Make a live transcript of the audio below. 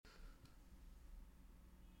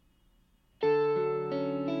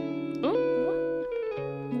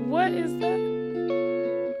What is that?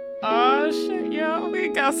 Oh shit, yo, we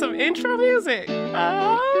got some intro music.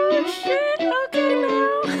 Oh shit, okay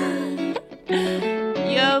now.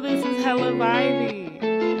 Yo, this is hella vibey.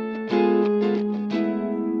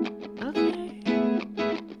 Okay.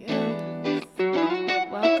 Yes.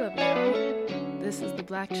 Welcome, y'all. This is the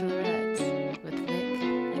Black Chillarettes with Vic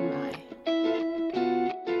and Mai.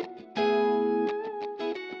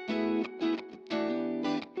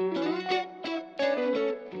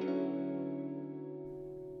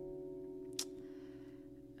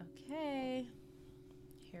 Okay.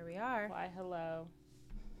 Here we are. Why, hello.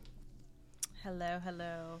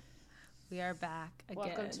 Hello. We are back again.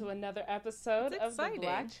 Welcome to another episode of the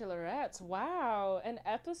Black Chillarettes. Wow, an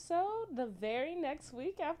episode the very next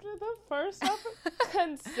week after the first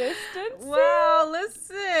consistency. Wow,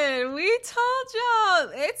 listen, we told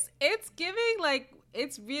y'all it's giving like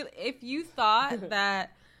it's real. If you thought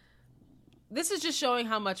that this is just showing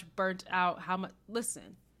how much burnt out,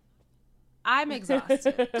 listen. I'm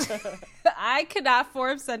exhausted. I cannot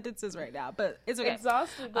form sentences right now, but it's okay.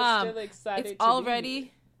 Exhausted, but still excited. It's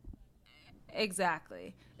already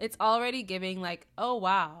exactly. It's already giving like, oh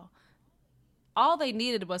wow, all they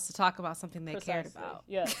needed was to talk about something they cared about.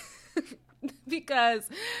 Yeah, because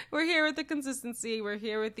we're here with the consistency, we're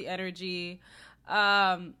here with the energy,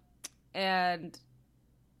 and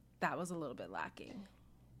that was a little bit lacking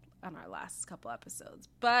on our last couple episodes,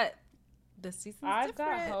 but. This season's I've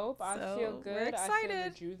different, got hope. I feel good. We're excited. I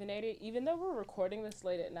feel rejuvenated. Even though we're recording this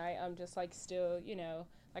late at night, I'm just like still,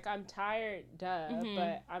 like I'm tired,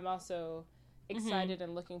 but I'm also excited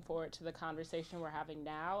and looking forward to the conversation we're having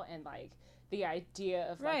now and like the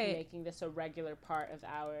idea of like making this a regular part of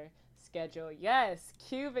our schedule. Yes,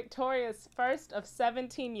 cue Victoria's first of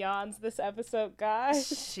 17 yawns this episode, guys.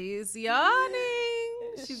 She's yawning.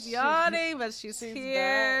 She's yawning, but she's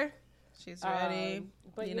here. Back. She's ready.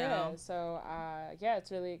 But so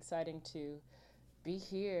it's really exciting to be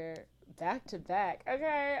here back to back.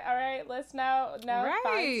 Okay, all right, let's now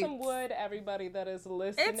find some wood, everybody that is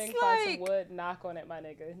listening. Find some wood, knock on it, my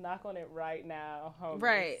nigga. Knock on it right now, homies.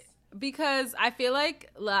 Right, because I feel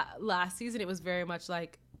like last season it was very much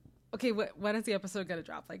like, okay, when is the episode gonna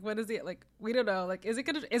drop? Like, when is it? Like, we don't know. Like, is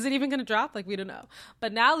it even gonna drop? Like, we don't know.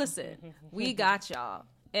 But now listen, we got y'all.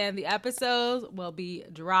 And the episodes will be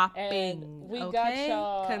dropping. And we got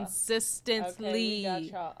y'all consistently. Okay, we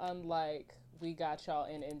got y'all unlike we got y'all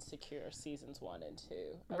in Insecure seasons 1 and 2.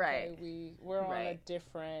 Okay, right. We're on a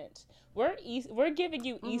different. We're giving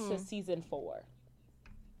you Issa season 4.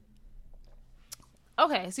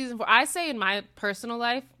 Okay, season 4. I say in my personal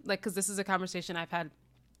life, like, because this is a conversation I've had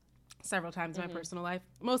several times in my personal life,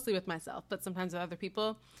 mostly with myself, but sometimes with other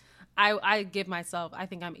people. I give myself, I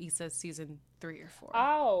think I'm Issa's season 3 or 4.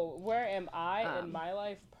 Oh, where am I in my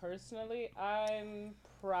life personally? I'm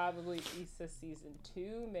probably Issa season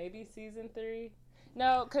 2, maybe season 3.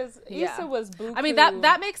 No, because Issa was buku. I mean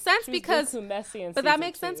that makes sense because messy in but that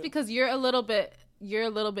makes 2. sense because you're a little bit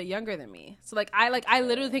younger than me. So like I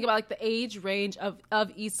literally think about like the age range of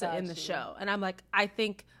Issa in the show, and I'm like I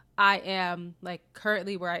think I am like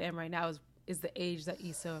currently where I am right now is the age that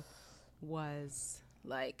Issa was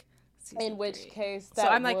like. In which 3. case, so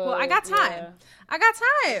I'm like, well, I got time. Yeah. I got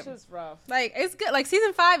time. It's just rough. Like it's good. Like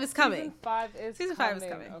season 5 is coming. Season 5 is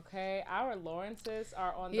coming. Okay, our Lawrences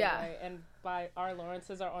are on the way, and by our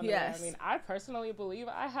Lawrences are on the way, I mean I personally believe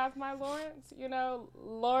I have my Lawrence.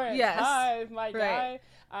 Lawrence. Yes. Hi, my guy.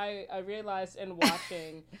 I realized in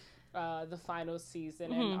watching. The final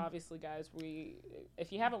season, and obviously, guys,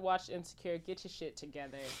 if you haven't watched Insecure, get your shit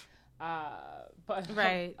together. But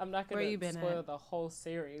I'm not going to spoil the whole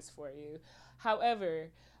series for you. However,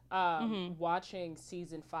 watching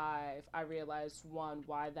season 5, I realized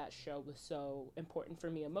why that show was so important for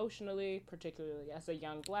me emotionally, particularly as a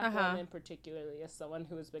young Black woman, particularly as someone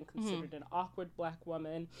who has been considered an awkward Black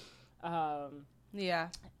woman, et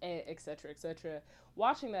cetera, et cetera.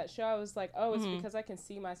 Watching that show, I was like, oh, it's because I can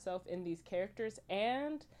see myself in these characters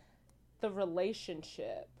and the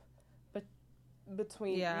relationship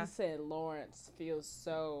between Issa and Lawrence feels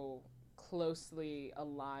so closely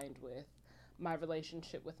aligned with my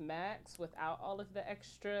relationship with Max without all of the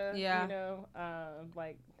extra,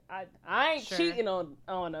 like I ain't cheating on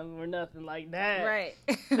him or nothing like that. Right.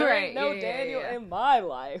 There ain't no Daniel in my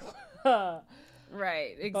life.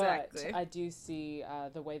 Right, exactly. But I do see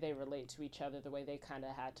the way they relate to each other, the way they kind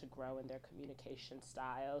of had to grow in their communication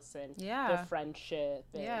styles and their friendship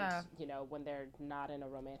and, when they're not in a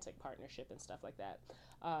romantic partnership and stuff like that.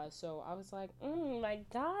 So I was like, my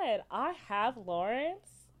God, I have Lawrence.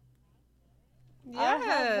 Yes. I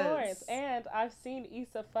have Lawrence. And I've seen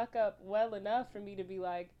Issa fuck up well enough for me to be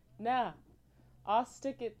like, nah, I'll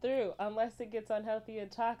stick it through unless it gets unhealthy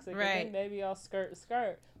and toxic. Right. And then maybe I'll skirt.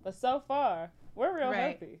 But so far, we're real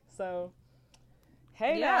healthy. So,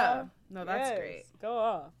 hey now. No, that's great. Go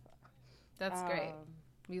off. That's great.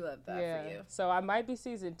 We love that for you. So I might be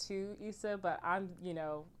season 2, Issa, but I'm,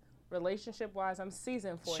 relationship-wise, I'm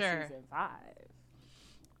season 4, season 5.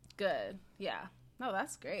 Good. Yeah. No,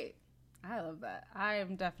 that's great. I love that. I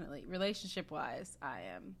am definitely, relationship-wise, I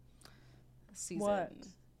am season... What?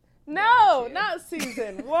 No, not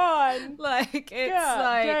season 1. Like, it's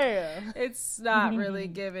damn. It's not really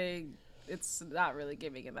giving... It's not really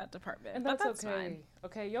giving in that department. And that's okay. Fine.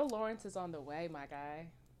 Okay, Yo Lawrence is on the way, my guy.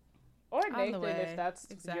 Or Nathan, if that's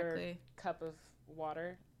your cup of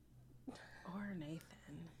water. Or Nathan.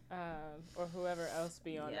 Or whoever else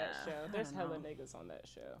be on that show. There's hella niggas on that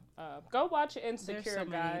show. Go watch Insecure, There's so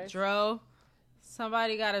guys. Many. Dro.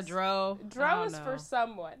 Somebody got a Dro. Dro is for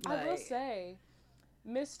someone. Like, I will say,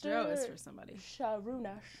 Mr. Dro is for somebody.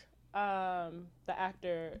 Sharunash, the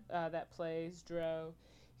actor that plays Dro,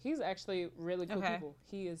 he's actually really cool people.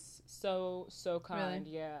 He is so kind.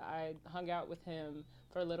 Really? Yeah, I hung out with him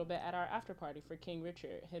for a little bit at our after party for King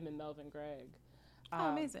Richard, him and Melvin Gregg.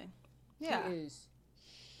 Amazing. Yeah. He is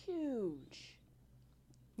huge.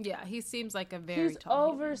 Yeah, he seems like a very he's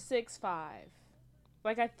tall over 6'5".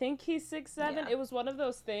 Like, I think he's 6'7". Yeah. It was one of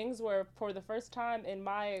those things where for the first time in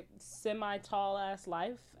my semi-tall ass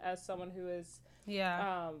life as someone who is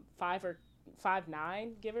 5 or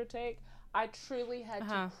 5'9", give or take, I truly had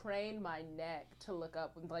to crane my neck to look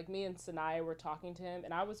up. Like, me and Sanaya were talking to him,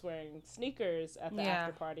 and I was wearing sneakers at the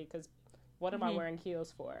after party because what am I wearing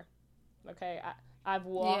heels for? Okay, I've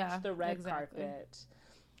walked the red carpet.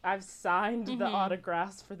 I've signed the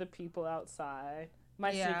autographs for the people outside.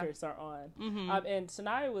 My sneakers are on. And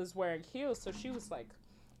Sanaya was wearing heels, so she was, like,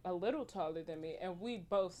 a little taller than me, and we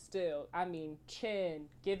both still, chin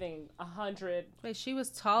giving 100. Wait, she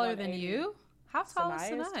was taller than you? How tall is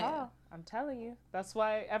Sanaya? Tall. I'm telling you. That's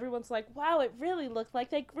why everyone's like, wow, it really looked like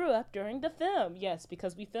they grew up during the film. Yes,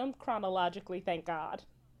 because we filmed chronologically, thank God.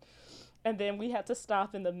 And then we had to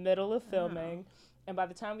stop in the middle of filming. And by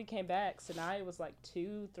the time we came back, Sanaya was like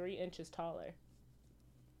 2-3 inches taller.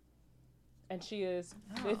 And she is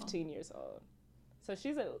 15 years old. So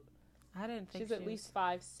she's at least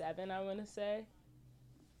 5'7", I want to say.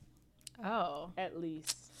 Oh. At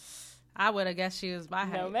least. I would have guessed she was my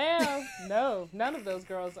height. No, ma'am. No, none of those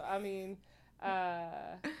girls. I mean,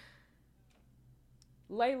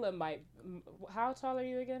 Layla might. How tall are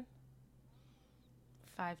you again?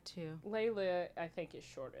 5'2". Layla, I think, is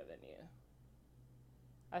shorter than you.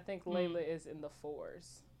 I think Layla is in the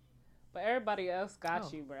 4s. But everybody else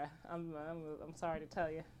got you, bruh. I'm sorry to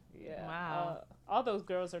tell you. Yeah. Wow. All those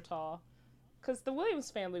girls are tall. Because the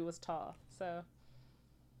Williams family was tall, so...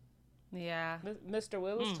 Yeah. Mr.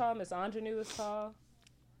 Will is tall. Miss Ingenue is tall.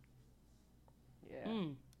 Yeah. Okay.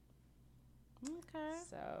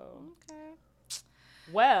 So. Okay.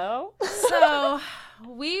 Well. So,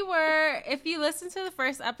 if you listened to the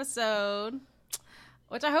first episode,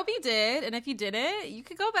 which I hope you did, and if you didn't, you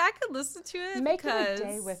could go back and listen to it. Make it a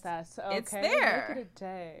day with us, okay? It's there. Make it a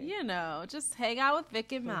day. Just hang out with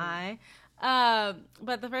Vic and Mai.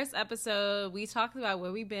 But the first episode, we talked about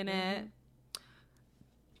where we've been at.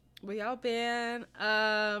 We all been,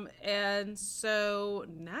 and so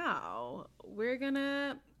now we're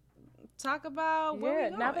gonna talk about where we're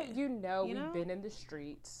going. Now that we've been in the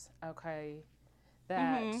streets, okay,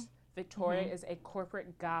 that Victoria is a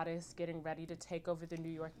corporate goddess getting ready to take over the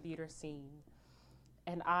New York theater scene,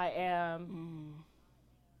 and I am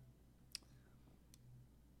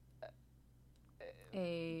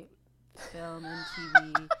a film and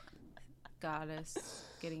TV goddess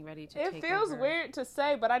getting ready to take over. It feels weird to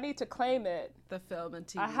say, but I need to claim it. The film and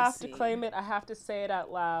TV I have to claim it. I have to say it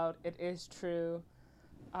out loud. It is true.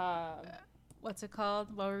 What's it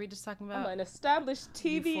called? What were we just talking about? I'm an established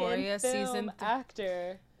TV Euphoria, and film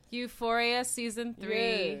actor. Euphoria season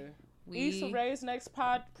 3. Yeah. Issa Rae's next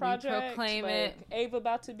project. We proclaim it. Ava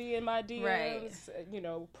about to be in my DMs.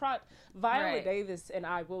 Right. Viola Davis and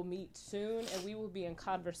I will meet soon, and we will be in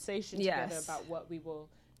conversation together about what we will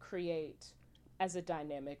create as a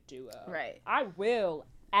dynamic duo. Right. I will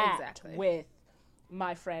act with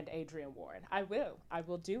my friend Adrienne Warren. I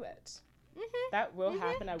will do it. That will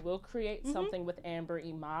happen. I will create something with Amber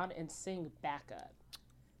Iman and sing backup.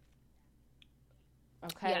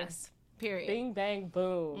 Okay. Yes. Period. Bing, bang,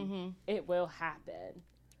 boom. It will happen.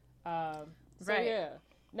 Yeah.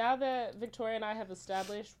 Now that Victoria and I have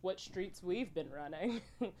established what streets we've been running,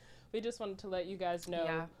 we just wanted to let you guys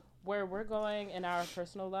know where we're going in our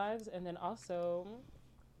personal lives, and then also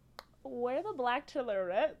where the Black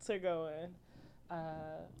Chillarettes are going.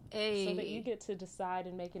 so that you get to decide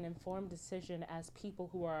and make an informed decision as people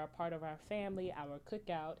who are a part of our family, our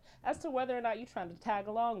cookout, as to whether or not you're trying to tag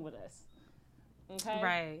along with us. Okay?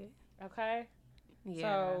 Right. Okay? Yeah.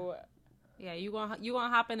 So... yeah, you gonna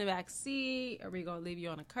hop in the back seat, or we gonna leave you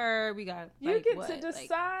on a curb? We got you like, get what? to decide.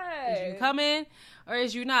 Like, is you coming or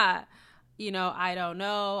is you not? You know, I don't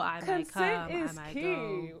know. I might come. Consent is I might key.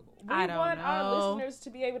 go. We want our listeners to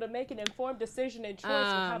be able to make an informed decision and choice with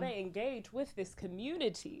how they engage with this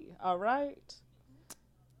community. All right.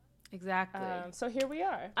 Exactly. So here we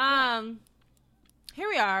are. Here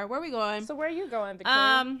we are. Where are we going? So where are you going,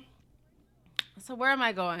 Victoria? So where am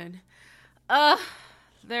I going?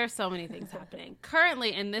 There are so many things happening.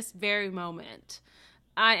 Currently, in this very moment,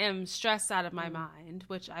 I am stressed out of my mind,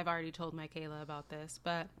 which I've already told Michaela about this.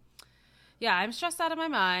 But, yeah, I'm stressed out of my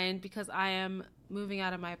mind because I am moving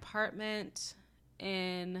out of my apartment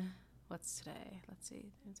in, what's today? Let's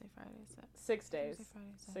see. Wednesday, Friday, Saturday. 6 days. Wednesday,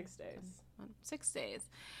 Friday, Saturday, 6 days. 6 days.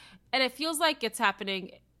 And it feels like it's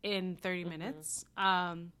happening in 30 minutes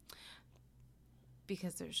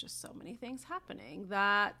because there's just so many things happening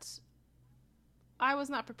that I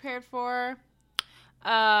was not prepared for.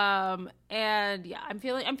 And yeah, I'm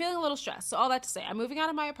feeling a little stressed. So all that to say, I'm moving out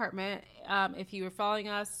of my apartment. If you were following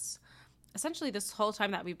us, essentially this whole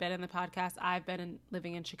time that we've been in the podcast, I've been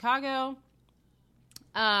living in Chicago.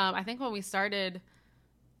 I think when we started,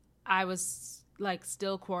 I was like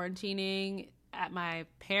still quarantining at my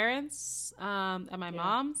parents', at my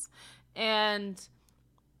mom's, and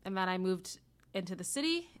then I moved into the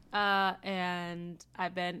city. And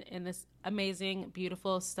I've been in this amazing,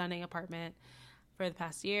 beautiful, stunning apartment for the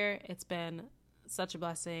past year. It's been such a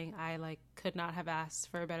blessing. I could not have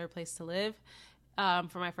asked for a better place to live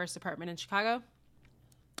for my first apartment in Chicago.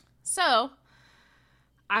 So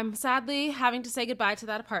I'm sadly having to say goodbye to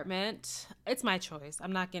that apartment. It's my choice.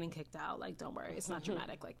 I'm not getting kicked out. Don't worry. It's not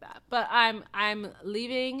dramatic like that. But I'm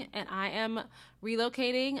leaving and I am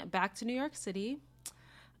relocating back to New York City.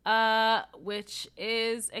 Which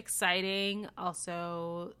is exciting.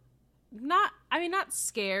 Also, not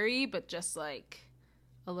scary, but just a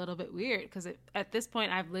little bit weird because at this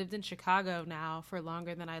point I've lived in Chicago now for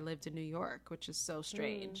longer than I lived in New York, which is so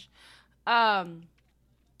strange. But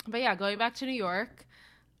yeah, going back to New York,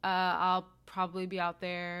 I'll probably be out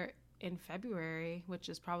there in February, which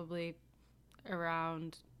is probably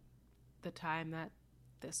around the time that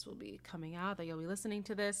this will be coming out, that you'll be listening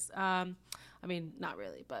to this. Not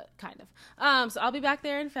really, but kind of. So I'll be back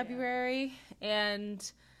there in February,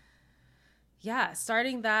 and yeah,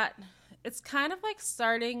 starting that, it's kind of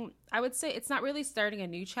starting, I would say it's not really starting a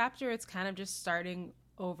new chapter. It's kind of just starting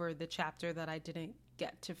over the chapter that I didn't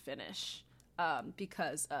get to finish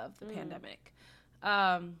because of the pandemic.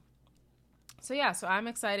 So yeah, so I'm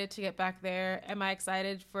excited to get back there. Am I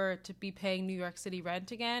excited to be paying New York City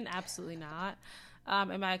rent again? Absolutely not.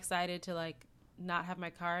 Am I excited to not have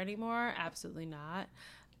my car anymore? Absolutely not.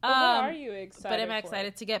 What are you excited But am I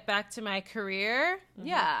excited to get back to my career?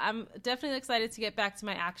 Yeah, I'm definitely excited to get back to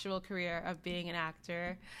my actual career of being an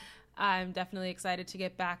actor. I'm definitely excited to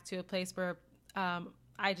get back to a place where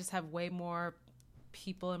I just have way more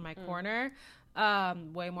people in my corner,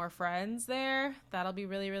 way more friends there. That'll be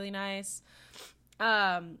really, really nice.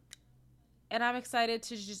 And I'm excited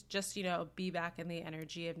to just be back in the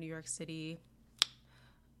energy of New York City.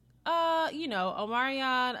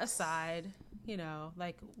 Omarion aside,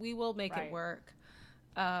 we will make it work.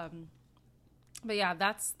 But yeah,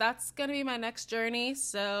 that's gonna be my next journey.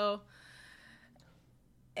 So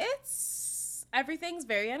everything's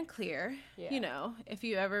very unclear. Yeah. If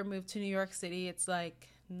you ever move to New York City, it's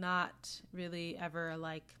not really ever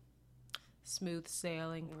a smooth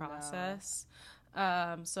sailing process.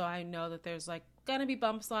 No. So I know that there's gonna be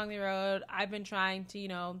bumps along the road. I've been trying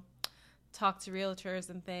to, talk to realtors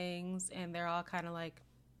and things, and they're all kind of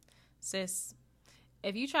sis,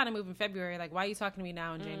 if you try to move in February, why are you talking to me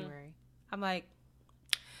now in January? I'm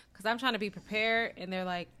because I'm trying to be prepared, and they're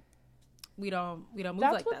we don't move That's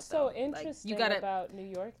like that. That's what's so interesting about New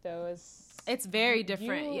York, though, is it's very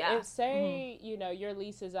different. If say your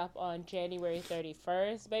lease is up on January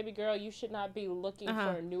 31st, baby girl, you should not be looking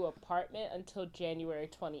for a new apartment until January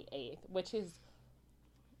 28th, which is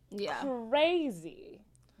crazy.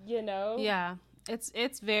 Yeah,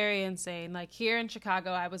 it's very insane. Here in Chicago,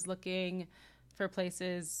 I was looking for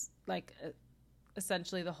places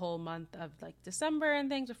essentially the whole month of December and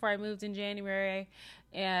things before I moved in January.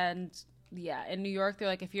 And yeah, in New York,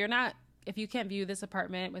 they're if you can't view this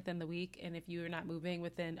apartment within the week, and if you're not moving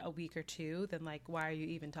within a week or two, then why are you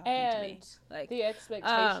even talking to me? The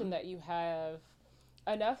expectation that you have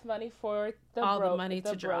enough money for the money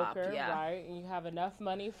to drop, broker, yeah. right? And you have enough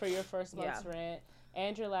money for your first month's Yeah. rent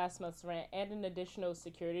and your last month's rent and an additional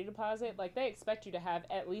security deposit. Like, they expect you to have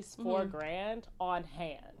at least $4,000 on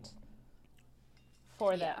hand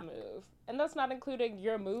for that move. And that's not including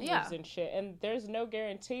your movers and shit. And there's no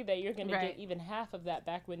guarantee that you're going to get even half of that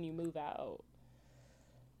back when you move out.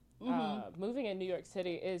 Moving in New York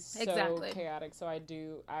City is so chaotic. So I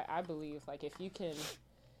believe, like, if you can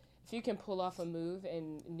pull off a move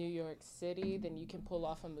in New York City, then you can pull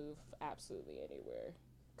off a move absolutely anywhere.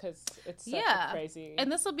 Because it's such a crazy...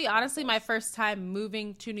 And this will be honestly my first time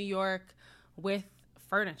moving to New York with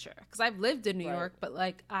furniture. Because I've lived in New York, but,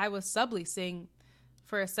 like, I was subleasing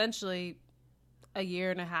for essentially a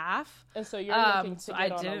year and a half. And so you're looking to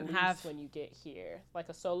get on a lease when you get here, like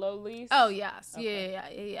a solo lease? Oh, yes.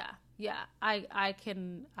 Okay. Yeah.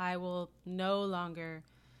 I will no longer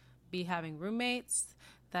be having roommates.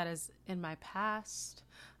 That is in my past.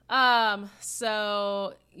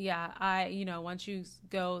 So yeah, once you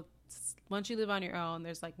live on your own,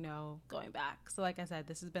 there's like no going back. So like I said,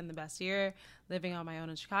 this has been the best year living on my own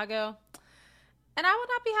in Chicago. And I will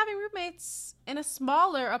not be having roommates in a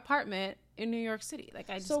smaller apartment in New York City. Like,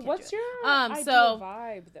 I just can't what's do it. your ideal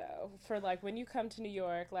vibe though for like when you come to New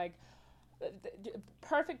York? Like,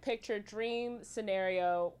 perfect picture, dream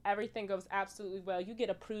scenario. Everything goes absolutely well. You get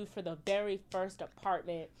approved for the very first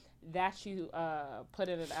apartment that you put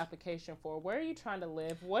in an application for. Where are you trying to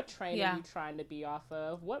live? What train are you trying to be off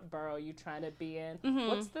of? What borough are you trying to be in?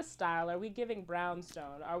 What's the style? Are we giving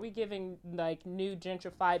brownstone? Are we giving like new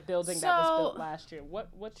gentrified building that was built last year?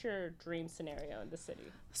 What's your dream scenario in the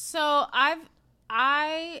city? So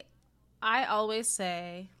I always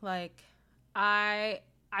say, like, I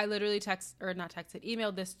literally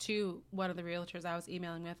emailed this to one of the realtors I was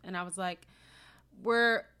emailing with, and I was like,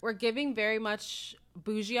 we're giving very much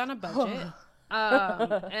bougie on a budget.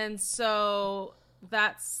 And so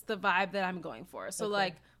that's the vibe that I'm going for. So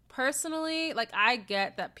like personally, like I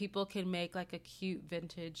get that people can make like a cute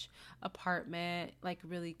vintage apartment, like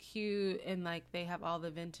really cute, and like they have all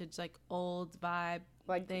the vintage like old vibe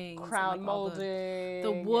like things, crown and, like, molding,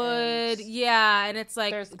 the wood, and it's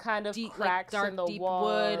like there's kind of deep, cracks like dark in the deep wall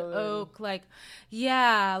wood, oak, like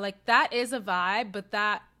like that is a vibe, but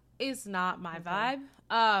that is not my vibe.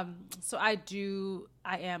 So I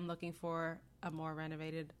am looking for a more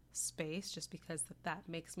renovated space, just because that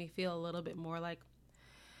makes me feel a little bit more like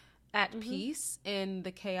at peace in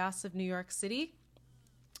the chaos of New York City.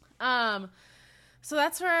 So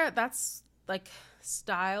that's like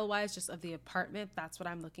style wise, just of the apartment, that's what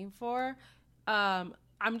I'm looking for.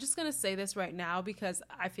 I'm just going to say this right now because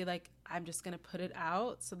I feel like I'm just going to put it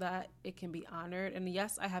out so that it can be honored. And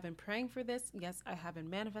yes, I have been praying for this. Yes, I have been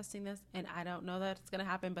manifesting this, and I don't know that it's going to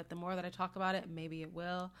happen, but the more that I talk about it, maybe it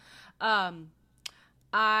will.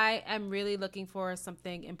 I am really looking for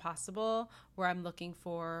something impossible, where I'm looking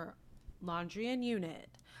for laundry and unit.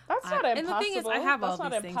 That's not impossible. And the thing is, I have That's all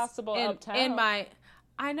these things uptown. in my.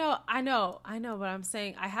 I know, but I'm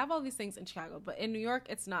saying I have all these things in Chicago, but in New York,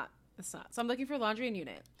 it's not. So I'm looking for laundry and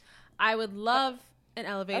unit. I would love an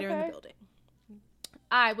elevator in the building.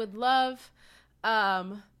 I would love,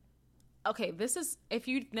 this is, if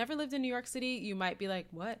you've never lived in New York City, you might be like,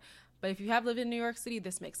 what? But if you have lived in New York City,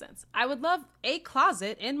 this makes sense. I would love a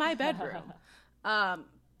closet in my bedroom.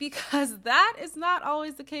 Because that is not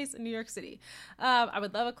always the case in New York City. I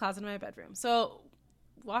would love a closet in my bedroom. So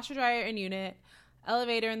washer, dryer, and unit,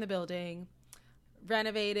 elevator in the building,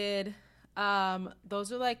 renovated.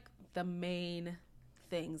 Those are like the main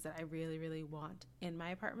things that I really, really want in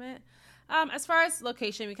my apartment. As far as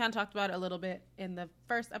location, we kind of talked about it a little bit in the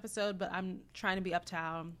first episode, but I'm trying to be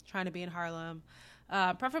uptown, trying to be in Harlem,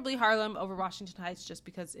 preferably Harlem over Washington Heights, just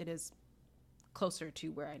because it is closer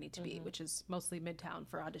to where I need to be, which is mostly Midtown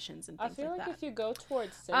for auditions and things like that. I feel like if you go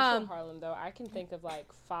towards Central Harlem, though, I can think of like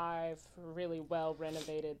 5 really well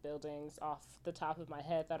renovated buildings off the top of my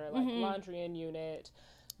head that are like laundry and unit,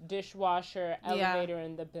 dishwasher, elevator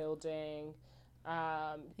in the building,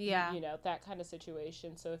 that kind of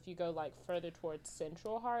situation. So if you go like further towards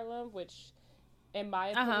Central Harlem, which in my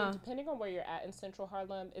opinion, depending on where you're at in Central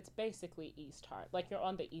Harlem, it's basically East Harlem. Like you're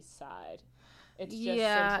on the east side. It's just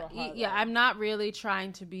Central Harlem. Yeah, I'm not really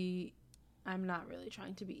trying to be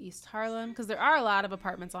East Harlem, because there are a lot of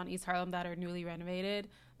apartments on East Harlem that are newly renovated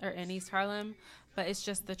or in East Harlem, but it's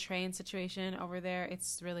just the train situation over there.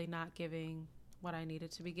 It's really not giving what I needed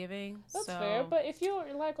to be giving. That's fair, but if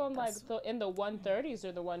you're like on like in the 130s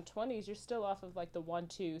or the 120s, you're still off of like the 1,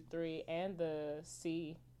 2, 3 and the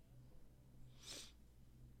C.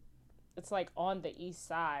 It's like on the east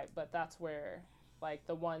side, but that's where like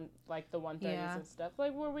the 130s Yeah. and stuff,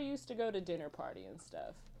 like where we used to go to dinner party and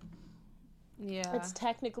stuff. Yeah. It's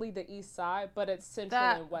technically the East Side, but it's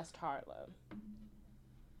central in West Harlem.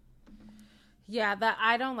 Yeah, that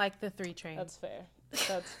I don't like the 3 train. That's fair.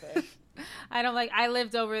 That's fair. I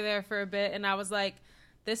lived over there for a bit, and I was like,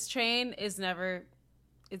 this train is never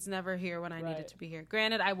here when I need it to be here.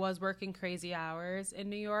 Granted, I was working crazy hours in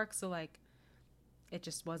New York, so like it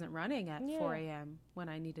just wasn't running at 4 a.m. when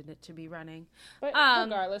I needed it to be running. But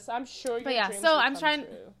regardless, I'm sure your dreams will come true.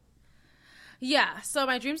 Yeah, so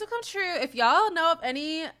my dreams will come true. If y'all know of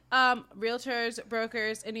any realtors,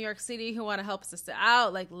 brokers in New York City who want to help us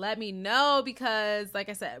out, like let me know, because like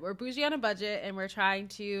I said, we're bougie on a budget and we're trying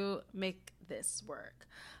to make this work.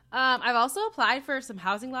 I've also applied for some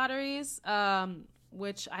housing lotteries,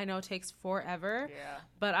 which I know takes forever. Yeah.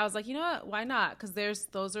 But I was like, you know what? Why not? Because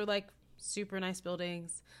those are like super nice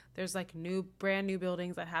buildings. There's like brand new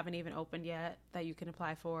buildings that haven't even opened yet that you can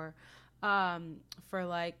apply for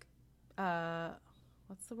like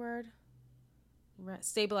what's the word?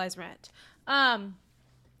 Stabilized rent.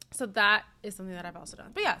 So that is something that I've also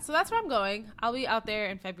done. But yeah, so that's where I'm going. I'll be out there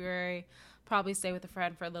in February, probably stay with a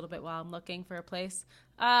friend for a little bit while I'm looking for a place.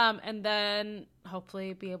 And then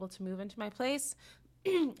hopefully be able to move into my place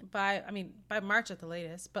by March at the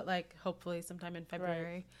latest, but like hopefully sometime in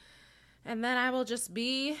February. Right. And then I will just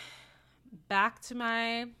be back to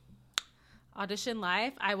my audition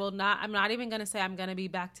life. I'm not even going to say I'm going to be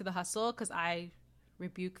back to the hustle, because I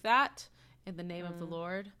rebuke that in the name of the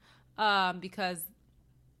Lord, because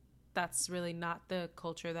that's really not the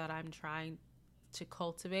culture that I'm trying to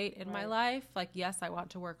cultivate in my life. Like, yes, I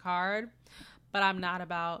want to work hard, but I'm not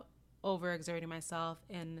about overexerting myself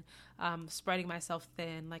and spreading myself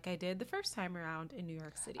thin like I did the first time around in New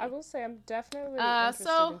York City. I will say I'm definitely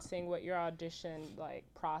interested in seeing what your audition like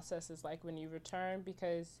process is like when you return,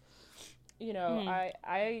 because you know,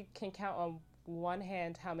 I can count on one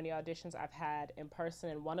hand how many auditions I've had in person,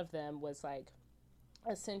 and one of them was like,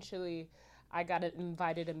 essentially, I got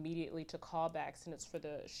invited immediately to callbacks, and it's for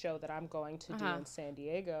the show that I'm going to do in San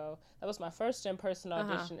Diego. That was my first in-person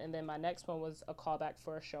audition, and then my next one was a callback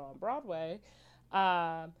for a show on Broadway.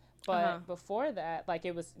 But before that,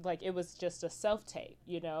 it was just a self-tape,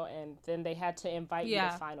 you know, and then they had to invite you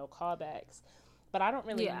to final callbacks. But I don't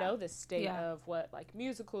really know the state of what like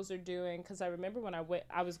musicals are doing, because I remember when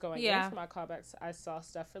I was going in for my callbacks, I saw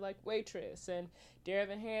stuff for like Waitress and Dear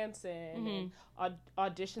Evan Hansen and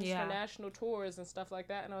auditions for national tours and stuff like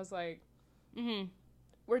that, and I was like,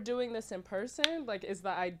 we're doing this in person? Like, is the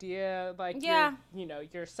idea like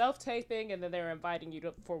you're self-taping and then they're inviting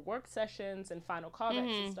you for work sessions and final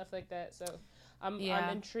callbacks and stuff like that? So I'm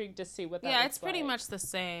intrigued to see what that looks like. It's pretty much the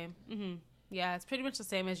same. Yeah, it's pretty much the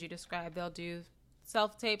same as you described. They'll do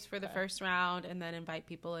self-tapes for the first round and then invite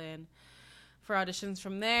people in for auditions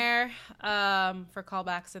from there, for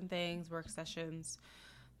callbacks and things, work sessions.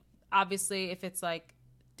 Obviously, if it's like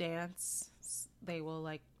dance, they will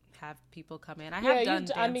like have people come in. I have done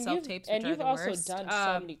dance self-tapes, which are the worst. And you've also done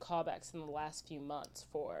so many callbacks in the last few months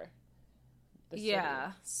for the city.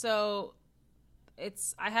 Yeah, so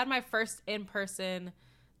I had my first in-person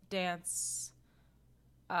dance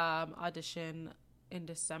audition in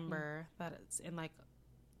December. That it's in like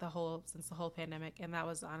since the whole pandemic, and that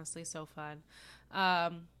was honestly so fun.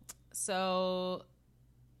 So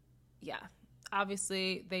yeah,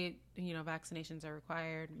 obviously vaccinations are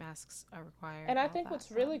required, masks are required, and I think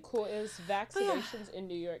what's really cool is vaccinations in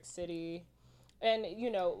New York City. And,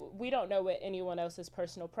 we don't know what anyone else's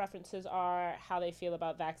personal preferences are, how they feel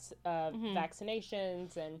about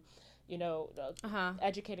vaccinations, and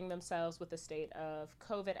educating themselves with the state of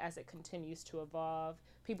COVID as it continues to evolve.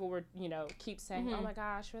 People were, keep saying, oh my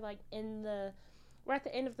gosh, we're at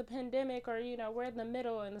the end of the pandemic, or, we're in the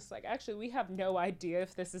middle. And it's like, actually, we have no idea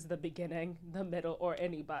if this is the beginning, the middle, or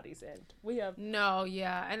anybody's end. We have no,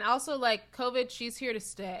 and also like COVID, she's here to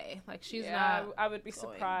stay. Like she's not. I would be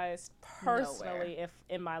surprised personally if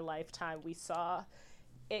in my lifetime we saw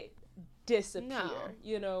it disappear.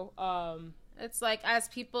 It's like as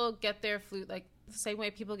people get their flu, like the same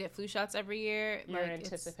way people get flu shots every year. You're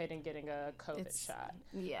anticipating getting a COVID shot.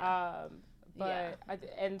 Yeah.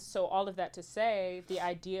 And so all of that to say, the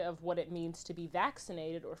idea of what it means to be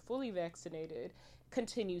vaccinated or fully vaccinated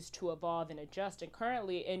continues to evolve and adjust. And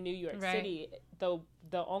currently in New York City, the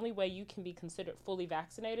only way you can be considered fully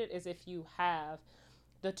vaccinated is if you have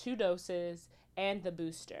the 2 doses and the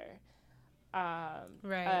booster.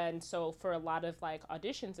 And so for a lot of like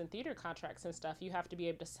auditions and theater contracts and stuff, you have to be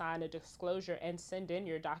able to sign a disclosure and send in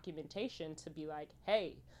your documentation to be like,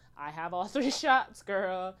 hey, I have all 3 shots,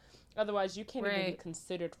 girl. Otherwise you can't even be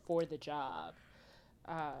considered for the job.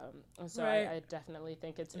 And so Right. I definitely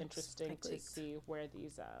think it's interesting to see where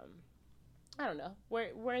these, I don't know,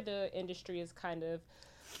 where the industry is kind of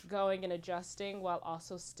going and adjusting while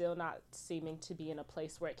also still not seeming to be in a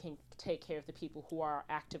place where it can take care of the people who are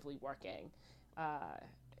actively working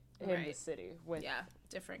in the city. With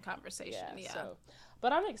different conversation. So,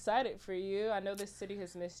 but I'm excited for you. I know this city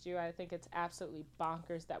has missed you. I think it's absolutely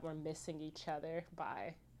bonkers that we're missing each other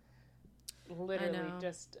by literally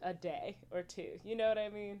just a day or two. You know what I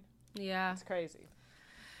mean? Yeah. It's crazy.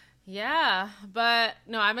 Yeah, but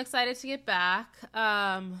no, I'm excited to get back.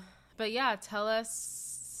 But yeah, tell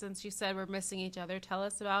us, since you said we're missing each other, tell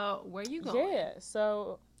us about where you going. Yeah,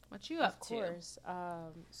 so what you up to? Of course.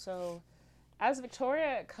 So as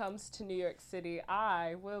Victoria comes to New York City,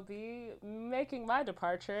 I will be making my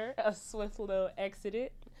departure, a swift little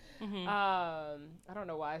exit. Mm-hmm. I don't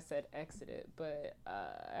know why I said exit, but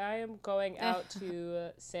I am going out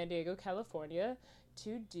to San Diego, California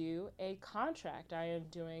to do a contract. I am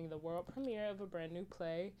doing the world premiere of a brand new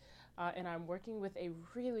play, and I'm working with a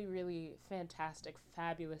really, really fantastic,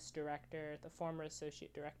 fabulous director, the former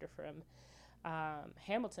associate director from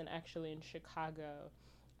Hamilton, actually, in Chicago,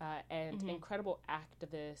 and incredible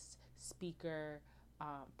activist, speaker,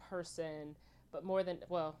 person, but more than,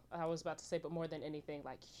 well, I was about to say, but more than anything,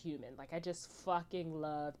 like human. Like, I just fucking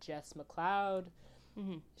love Jess McLeod.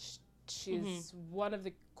 Mm-hmm. She's one of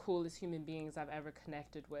the coolest human beings I've ever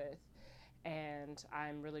connected with, and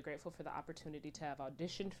I'm really grateful for the opportunity to have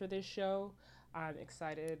auditioned for this show. I'm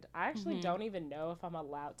excited. I actually don't even know if I'm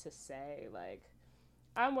allowed to say, like,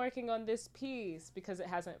 I'm working on this piece, because it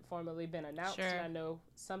hasn't formally been announced. Sure. And I know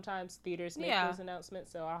sometimes theaters make those announcements,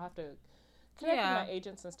 so I'll have to connect with my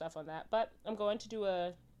agents and stuff on that. But I'm going to do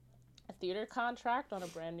a theater contract on a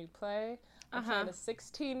brand new play. I'm playing a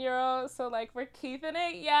 16-year-old, so, like, we're keeping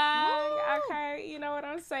it young. Woo! Okay, you know what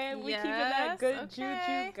I'm saying? We're keeping that good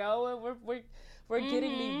juju going. We're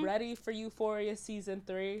getting me ready for Euphoria season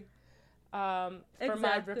 3. For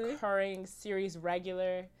my recurring series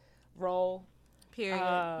regular role.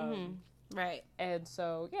 Period. Right. And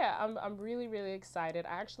so, yeah, I'm really, really excited.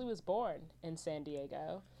 I actually was born in San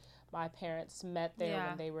Diego. My parents met there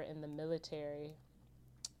when they were in the military.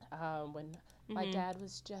 When my dad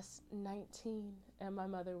was just 19 and my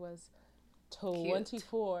mother was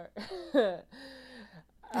 24. Okay,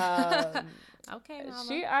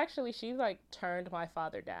 mama. She like turned my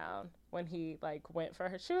father down when he like went for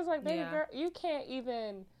her. She was like, baby girl, you can't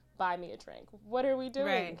even buy me a drink. What are we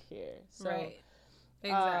doing here? So,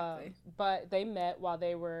 exactly. But they met while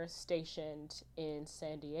they were stationed in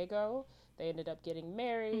San Diego. They ended up getting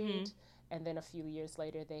married, and then a few years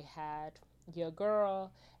later they had your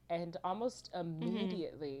girl. And almost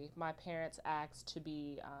immediately, my parents asked to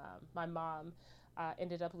be, my mom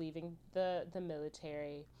ended up leaving the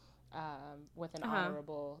military with an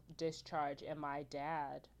honorable discharge, and my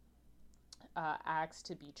dad asked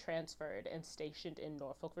to be transferred and stationed in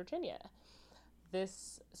Norfolk, Virginia.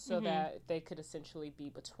 This so that they could essentially be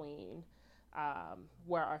between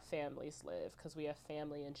where our families live, because we have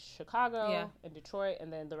family in Chicago and Detroit,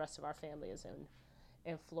 and then the rest of our family is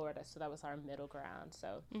in Florida, so that was our middle ground.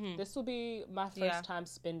 So this will be my first time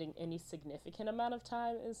spending any significant amount of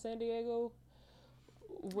time in San Diego,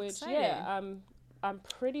 which I'm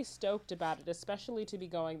pretty stoked about it, especially to be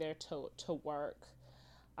going there to work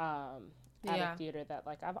at a theater that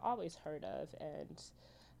like I've always heard of, and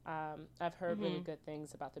I've heard really good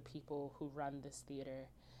things about the people who run this theater,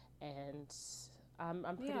 and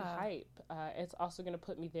I'm pretty hype. It's also going to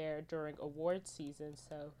put me there during award season,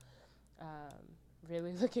 so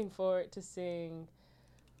really looking forward to seeing,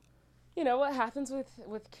 you know, what happens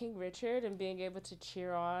with King Richard and being able to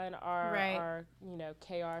cheer on our you know,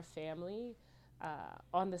 KR family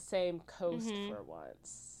on the same coast for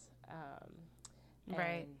once.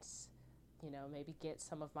 And, you know, maybe get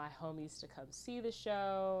some of my homies to come see the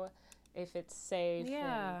show if it's safe,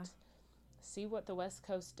 and see what the West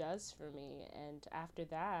Coast does for me. And after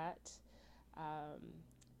that,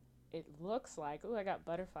 it looks like, I got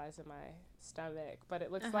butterflies in my stomach, but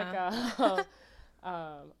it looks like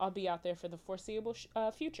I'll be out there for the foreseeable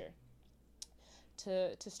future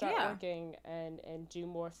to start working and do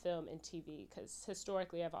more film and TV, because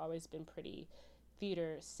historically I've always been pretty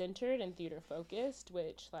theater centered and theater focused,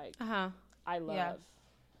 which like I love.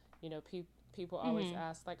 You know, people always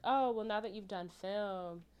ask like, oh, well, now that you've done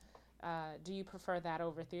film, do you prefer that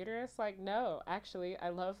over theater? It's like, no, actually I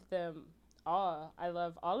love them all. I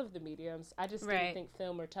love all of the mediums. I just didn't think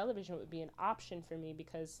film or television would be an option for me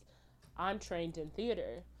because I'm trained in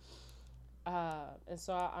theater. And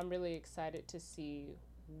so I'm really excited to see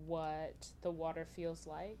what the water feels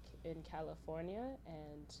like in California,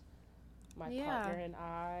 and my partner and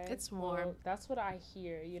I. It's warm. Well, that's what I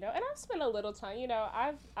hear, you know. And I've spent a little time, you know.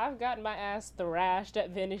 I've gotten my ass thrashed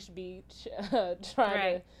at Venice Beach,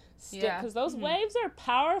 trying to stick because those waves are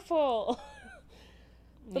powerful.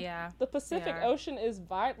 The Pacific Ocean is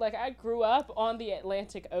like I grew up on the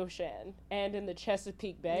Atlantic Ocean and in the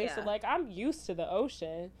Chesapeake Bay, so like I'm used to the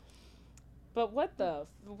ocean. But what the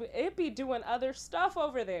it be doing other stuff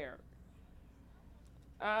over there.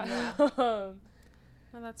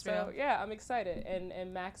 Well, that's so real. yeah, I'm excited,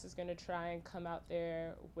 and Max is gonna try and come out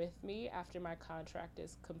there with me after my contract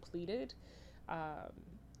is completed,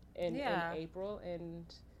 in April,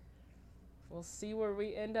 and we'll see where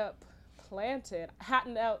we end up planted.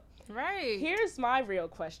 Right. Here's my real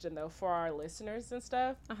question though for our listeners and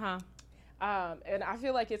stuff. And I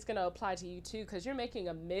feel like it's gonna apply to you too, because you're making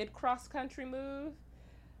a mid cross country move,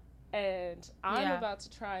 and I'm about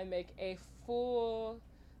to try and make a full.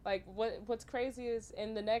 Like, what's crazy is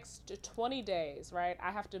in the next 20 days, right, I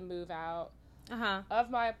have to move out of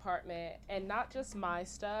my apartment, and not just my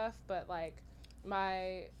stuff, but, like,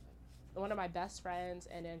 one of my best friends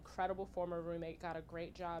and an incredible former roommate got a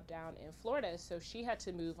great job down in Florida, so she had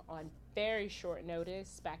to move on very short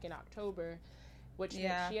notice back in October, which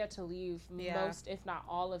meant she had to leave most, if not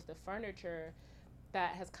all, of the furniture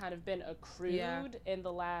that has kind of been accrued in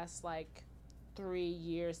the last, like, 3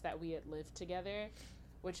 years that we had lived together.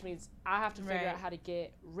 Which means I have to figure out how to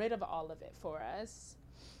get rid of all of it for us,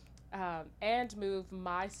 and move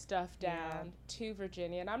my stuff down to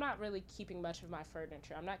Virginia. And I'm not really keeping much of my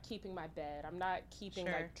furniture. I'm not keeping my bed. I'm not keeping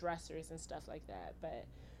like dressers and stuff like that. But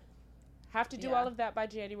have to do all of that by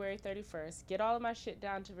January 31st. Get all of my shit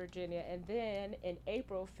down to Virginia, and then in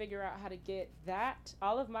April figure out how to get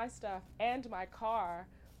all of my stuff and my car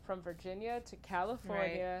from Virginia to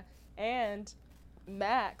California, and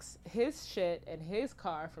Max his shit and his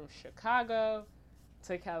car from Chicago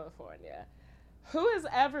to California. Who has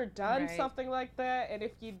ever done something like that? And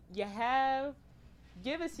if you have,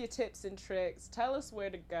 give us your tips and tricks. Tell us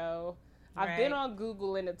where to go. I've been on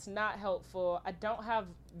Google and it's not helpful. I don't have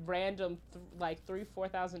random like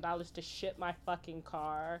 $3,000-$4,000 to ship my fucking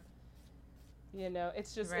car. You know,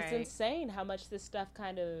 it's just it's insane how much this stuff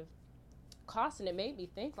kind of costs, and it made me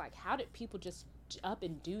think, like, how did people just up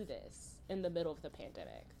and do this in the middle of the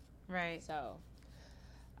pandemic? So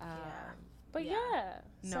but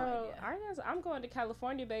I'm going to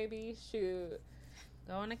California, baby. Shoot,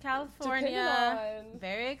 going to California,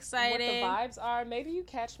 very exciting. What the vibes are, maybe you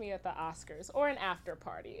catch me at the Oscars or an after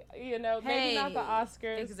party, you know. Maybe not the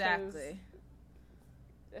Oscars, exactly.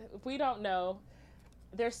 We don't know.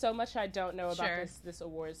 There's so much I don't know about this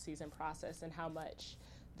awards season process, and how much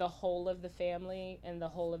the whole of the family and the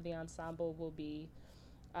whole of the ensemble will be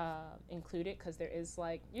included, because there is,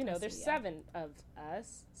 like, you know, there's 7 of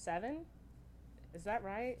us. 7? Is that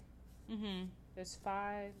right? There's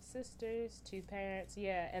 5 sisters, 2 parents,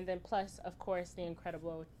 and then plus, of course, the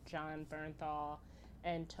incredible John Bernthal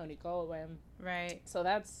and Tony Goldwyn. So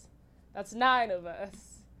that's 9 of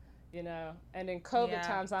us, you know. And in COVID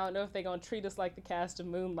times, I don't know if they're gonna treat us like the cast of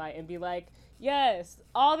Moonlight and be like, yes,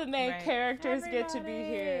 all the main characters get to be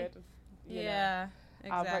here. You know.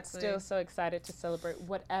 Exactly. But still so excited to celebrate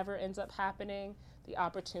whatever ends up happening, the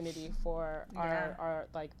opportunity for our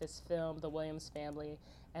like this film, The Williams Family,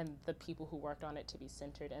 and the people who worked on it to be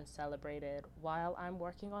centered and celebrated while I'm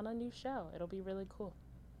working on a new show. It'll be really cool.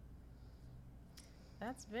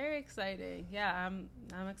 That's very exciting. Yeah,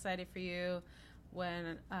 I'm excited for you.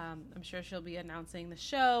 When I'm sure she'll be announcing the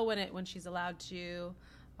show when she's allowed to,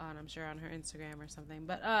 I'm sure on her Instagram or something.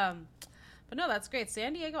 But no, that's great.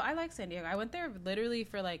 San Diego, I like San Diego. I went there literally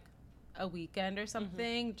for like a weekend or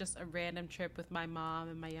something, just a random trip with my mom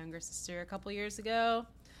and my younger sister a couple years ago.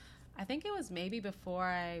 I think it was maybe before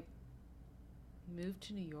I moved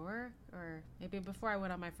to New York, or maybe before I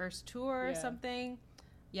went on my first tour or something.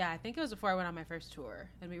 Yeah, I think it was before I went on my first tour,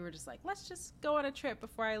 and we were just like, let's just go on a trip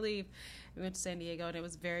before I leave. We went to San Diego, and it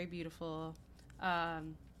was very beautiful. I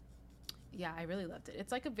really loved it.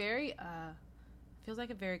 It's like a very feels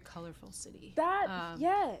like a very colorful city.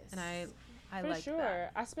 Yes, and I for like sure.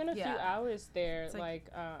 that. I spent a few hours there,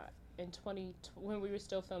 in when we were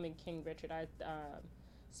still filming King Richard. I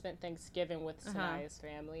spent Thanksgiving with Sanaya's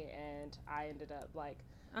family, and I ended up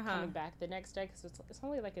coming back the next day, because it's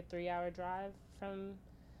only like a 3-hour drive from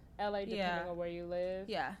LA, depending on where you live.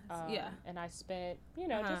 And I spent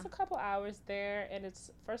just a couple hours there, and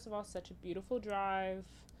it's, first of all, such a beautiful drive.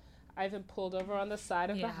 I even pulled over on the side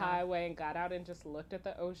of the highway and got out and just looked at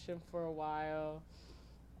the ocean for a while.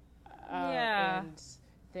 And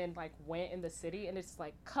then went in the city, and it's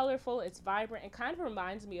colorful, it's vibrant, and kind of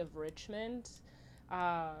reminds me of Richmond.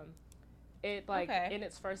 it in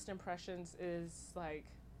its first impressions is like,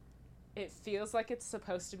 it feels like it's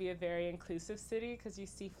supposed to be a very inclusive city because you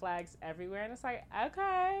see flags everywhere, and it's like,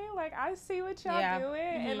 okay, like I see what y'all doing,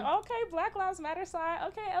 and okay, Black Lives Matter side,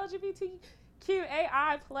 okay,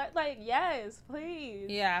 LGBTQAI, like yes, please,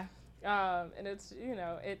 and it's, you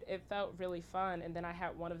know, it felt really fun, and then I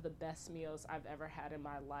had one of the best meals I've ever had in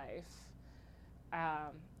my life,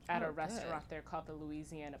 at a restaurant there called the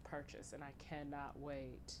Louisiana Purchase, and I cannot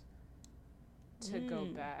wait to go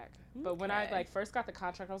back. But when I like first got the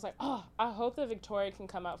contract, I was like, oh, I hope that Victoria can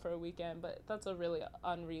come out for a weekend, but that's a really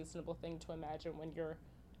unreasonable thing to imagine when you're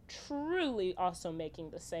truly also making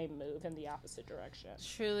the same move in the opposite direction.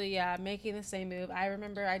 Truly, yeah, making the same move. I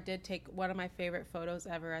remember I did take one of my favorite photos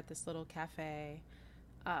ever at this little cafe,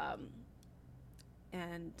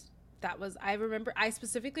 and that was, I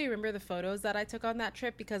specifically remember the photos that I took on that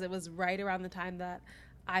trip because it was right around the time that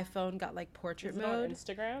iPhone got like portrait mode on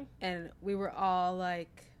Instagram, and we were all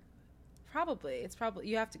like, it's probably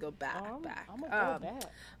you have to go back. I'm gonna go back.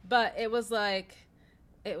 But it was like,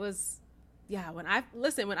 when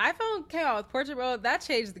iPhone came out with portrait mode, that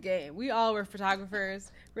changed the game. We all were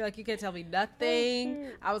photographers. We're like, you can't tell me nothing.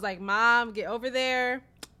 I was like, Mom, get over there.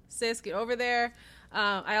 Sis, get over there.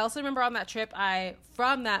 I also remember on that trip,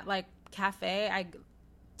 from that like cafe, I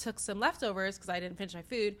took some leftovers because I didn't finish my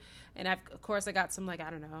food, and of course I got some, like, I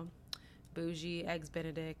don't know, bougie eggs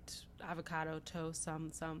Benedict, avocado toast,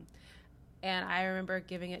 some, and I remember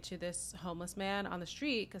giving it to this homeless man on the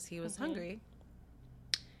street because he was hungry.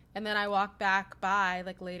 And then I walked back by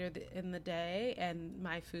like later in the day, and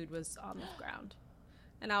my food was on the ground,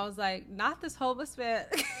 and I was like, not this homeless man.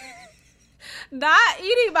 Not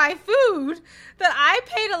eating my food that I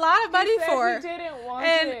paid a lot of money for. He didn't want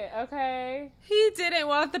it, okay? He didn't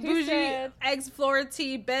want the bougie eggs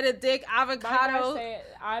Florentine Benedict avocado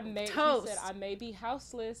toast. He said, I may be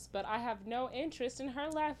houseless, but I have no interest in her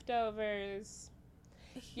leftovers.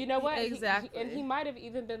 You know what? Exactly. And he might have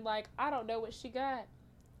even been like, I don't know what she got.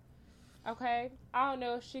 Okay? I don't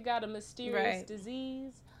know if she got a mysterious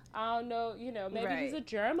disease. I don't know, you know, maybe he's a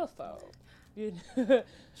germaphobe.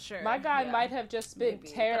 Sure. My guy might have just been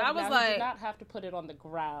terrible. I was like, he did not have to put it on the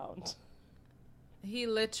ground. He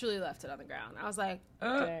literally left it on the ground. I was like,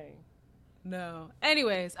 dang. No.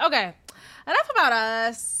 Anyways, okay. Enough about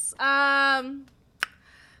us.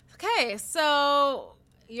 Okay, so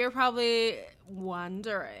you're probably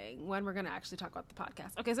wondering when we're going to actually talk about the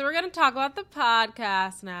podcast. Okay, so we're going to talk about the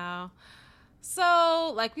podcast now.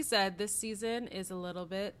 So, like we said, this season is a little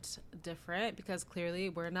bit different because clearly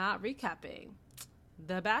we're not recapping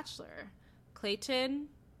The Bachelor. Clayton,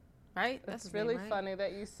 right? That's really funny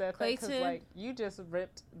that you said Clayton, that because, like, you just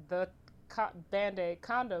ripped the Band-Aid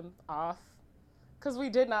condom off because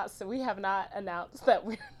we have not announced that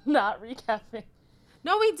we're not recapping.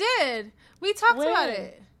 No, we did. We talked about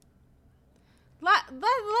it. Last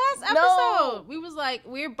episode. No. We was like,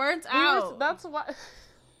 we're burnt out. That's why...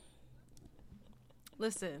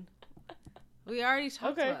 Listen, we already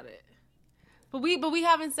talked about it, but we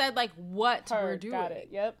haven't said like what we're doing. Got it.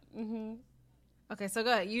 Yep. Mm-hmm. Okay, so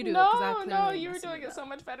go ahead. You do it. No, you were doing it so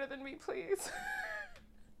much better than me. Please.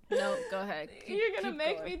 No, go ahead. You're gonna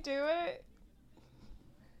make me do it.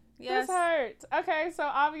 Yes. This hurts. Okay, so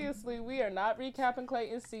obviously we are not recapping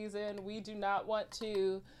Clayton's season. We do not want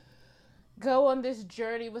to go on this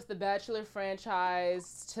journey with the Bachelor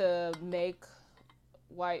franchise to make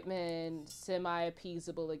white men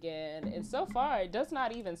semi-appeasable again, and so far it does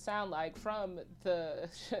not even sound like, from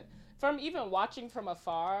even watching from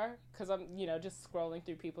afar, because I'm, you know, just scrolling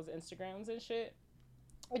through people's Instagrams and shit,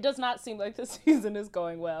 it does not seem like the season is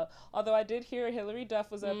going well. Although I did hear Hilary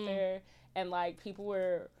Duff was up there, and like people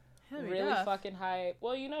were really fucking hype.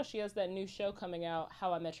 Well, you know, she has that new show coming out,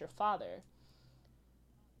 How I Met Your Father.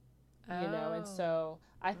 You know, and so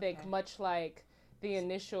I think much like the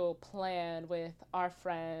initial plan with our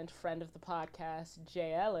friend of the podcast,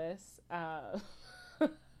 Jay Ellis,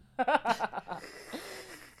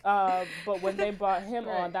 but when they brought him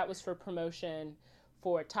on, that was for promotion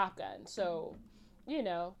for Top Gun. So, you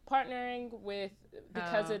know, partnering with,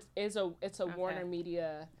 because it's a Warner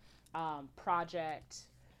Media project,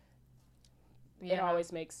 it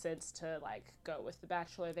always makes sense to like go with The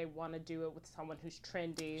Bachelor. They want to do it with someone who's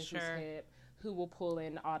trendy, who's hip, who will pull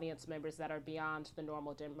in audience members that are beyond the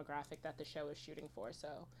normal demographic that the show is shooting for.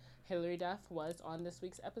 So Hilary Duff was on this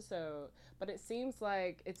week's episode, but it seems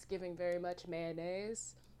like it's giving very much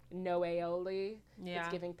mayonnaise, no aioli. It's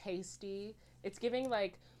giving pasty. It's giving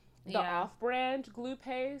like the off-brand glue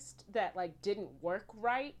paste that like didn't work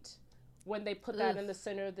right when they put that in the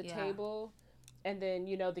center of the table. And then,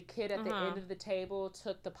 you know, the kid at the end of the table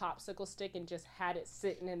took the popsicle stick and just had it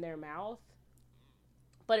sitting in their mouth.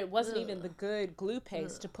 but it wasn't even the good glue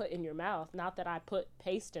paste to put in your mouth. Not that I put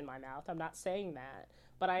paste in my mouth. I'm not saying that.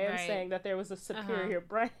 But I am saying that there was a superior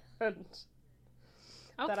brand that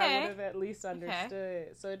I would have at least understood. Okay.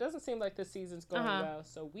 So it doesn't seem like the season's going well.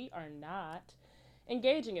 So we are not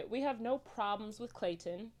engaging it. We have no problems with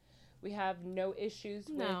Clayton. We have no issues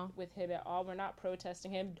with him at all. We're not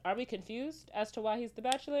protesting him. Are we confused as to why he's the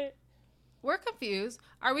Bachelor? We're confused.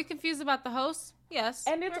 Are we confused about the host? Yes.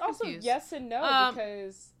 And it's also confused. Yes and no,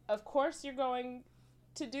 because of course you're going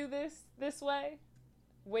to do this way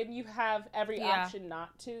when you have every option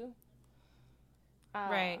not to.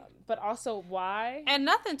 Right. But also why? And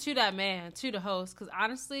nothing to that man, to the host, because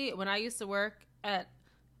honestly, when I used to work at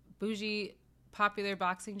bougie, popular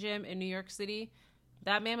boxing gym in New York City,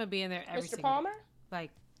 that man would be in there every single Palmer? day.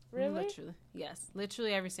 Like, really? Literally. Yes.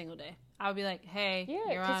 Literally every single day. I would be like, hey,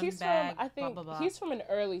 you're on he's bag, from, I think blah, blah, blah. He's from an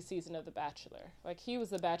early season of The Bachelor. Like, he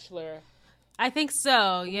was The Bachelor. I think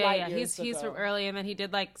so. Yeah. He's from early, and then he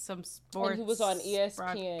did like some sports. And he was on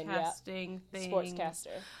ESPN, broadcasting things.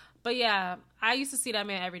 Sportscaster. But yeah, I used to see that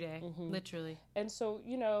man every day, literally. And so,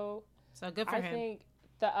 so good for him. I think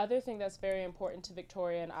the other thing that's very important to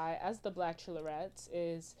Victoria and I, as the Blackchelorettes,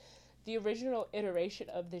 is the original iteration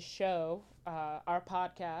of this show, our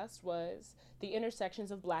podcast, was the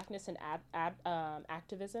intersections of blackness and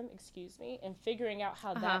activism, and figuring out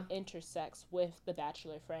how that intersects with the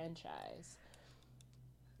Bachelor franchise.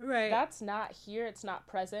 Right. That's not here. It's not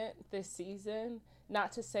present this season.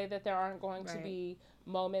 Not to say that there aren't going to be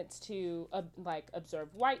moments to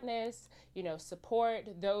observe whiteness, support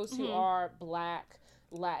those who are Black,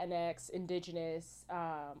 Latinx, Indigenous,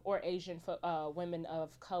 or Asian women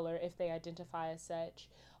of color, if they identify as such,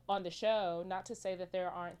 on the show. Not to say that there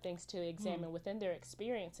aren't things to examine within their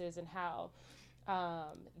experiences and how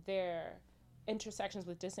their intersections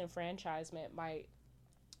with disenfranchisement might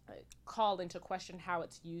call into question how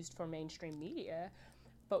it's used for mainstream media.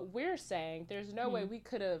 But we're saying there's no way we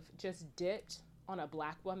could have just dipped on a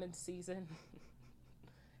Black woman's season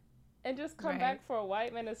and just come back for a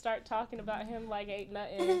white man and start talking about him like ain't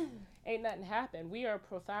nothing happened. We are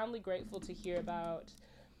profoundly grateful to hear about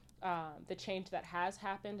the change that has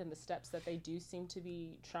happened and the steps that they do seem to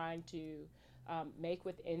be trying to make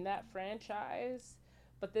within that franchise.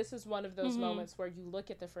 But this is one of those moments where you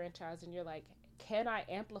look at the franchise and you're like, can I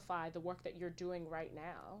amplify the work that you're doing right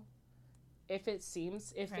now? If it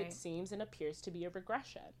seems and appears to be a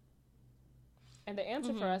regression. And the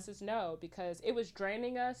answer for us is no, because it was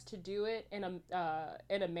draining us to do it in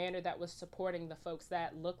a manner that was supporting the folks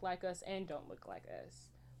that look like us and don't look like us.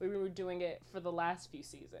 We were doing it for the last few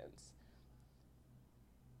seasons.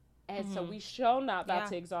 And so we sure not about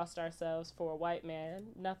to exhaust ourselves for a white man.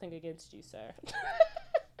 Nothing against you, sir.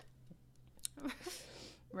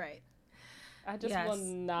 Right. I just will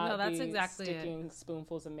not be sticking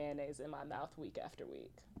spoonfuls of mayonnaise in my mouth week after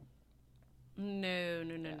week. No.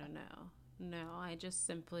 No, I just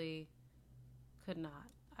simply could not.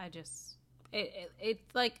 It's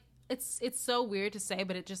so weird to say,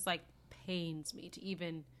 but it just like pains me to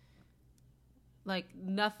even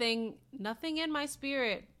nothing in my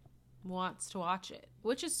spirit wants to watch it,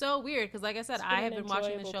 which is so weird because like I said, I have been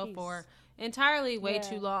watching the show for entirely way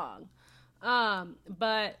too long.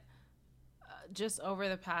 But just over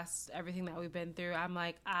the past everything that we've been through, I'm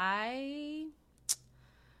like, I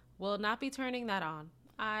will not be turning that on.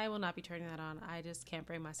 I will not be turning that on. I just can't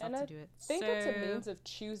bring myself to do it. I think it's a means of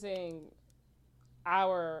choosing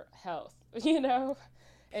our health,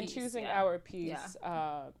 and choosing our peace.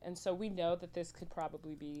 Yeah. And so we know that this could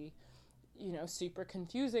probably be, super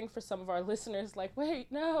confusing for some of our listeners. Like,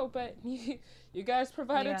 wait, no, but you guys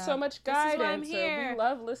provided so much guidance. So we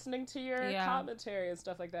love listening to your commentary and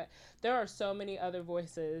stuff like that. There are so many other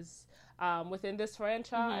voices within this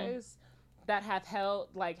franchise that have held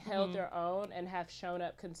their own and have shown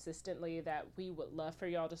up consistently that we would love for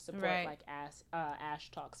y'all to support, like Ash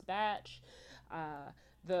Talks Batch,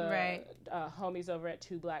 the homies over at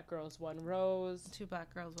Two Black Girls, One Rose. Two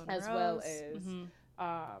Black Girls, One Rose. As well as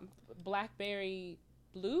Blackberry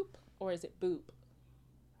Bloop, or is it Boop?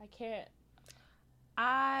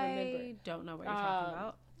 I don't know what you're talking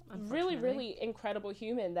about. Really, really incredible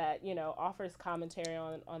human that, offers commentary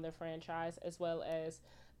on the franchise, as well as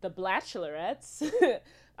the Blackchelorettes,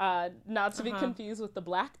 not to be confused with the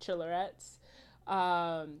Blackchelorettes.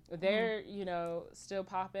 They're, still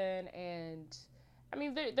popping, and I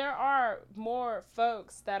mean, there are more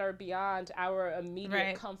folks that are beyond our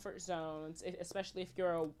immediate comfort zones, especially if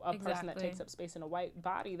you're a person that takes up space in a white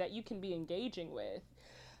body that you can be engaging with.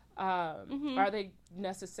 Are they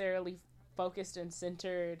necessarily focused and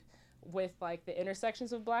centered with like the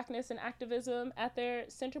intersections of Blackness and activism at their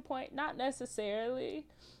center point? Not necessarily.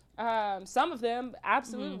 Some of them,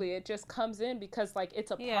 absolutely. It just comes in because like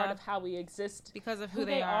it's a part of how we exist, because of who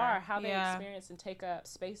they are, how they experience and take up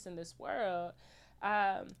space in this world.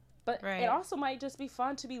 But it also might just be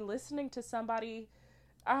fun to be listening to somebody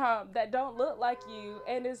that don't look like you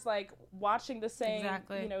and is like watching the same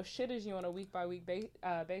you know shit as you on a week by week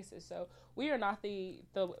basis. So we are not the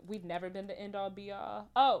we've never been the end all be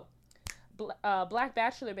all. Black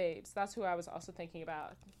Bachelor babes, that's who I was also thinking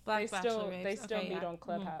about. They still meet on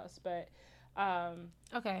Clubhouse, but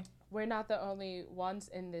we're not the only ones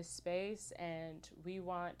in this space, and we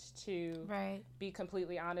want to be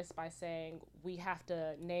completely honest by saying we have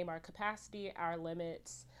to name our capacity, our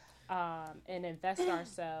limits, and invest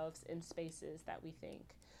ourselves in spaces that we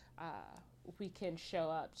think we can show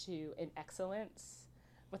up to in excellence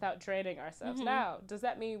without draining ourselves. Now, does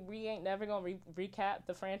that mean we ain't never gonna recap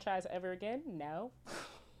the franchise ever again? No.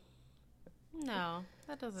 No,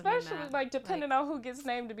 that doesn't Especially, mean that. like, depending on who gets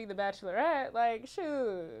named to be the Bachelorette, like,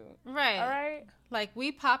 shoot. Right. All right? Like,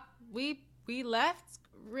 we left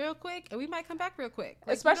real quick, and we might come back real quick.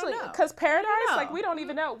 Like, especially because Paradise, like, we don't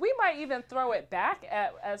even know. We might even throw it back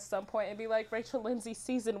at some point and be like, Rachel Lindsay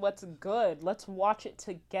season, what's good? Let's watch it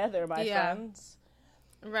together, my friends.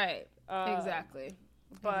 Right. Exactly.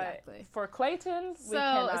 But for Clayton, we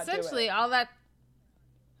cannot essentially, do it. all that...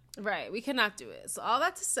 Right, we cannot do it. So all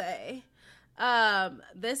that to say...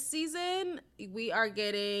 this season we are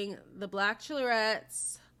getting the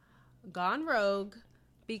Bachelorette gone rogue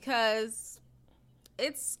because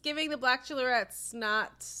it's giving the Bachelorettes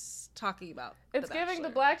not talking about it's giving the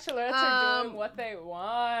Bachelorettes are doing what they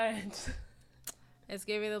want. It's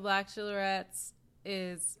giving the Bachelorettes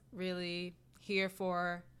is really here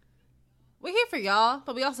for y'all,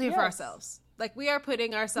 but we also here for ourselves. Like, we are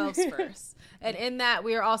putting ourselves first, and in that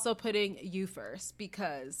we are also putting you first,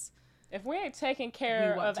 because if we ain't taking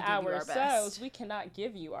care of ourselves, we cannot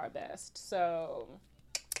give you our best. So,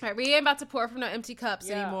 right, we ain't about to pour from no empty cups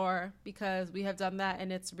anymore, because we have done that,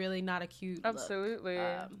 and it's really not a cute Absolutely.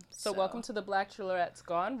 Look. So welcome to the Bachelorette's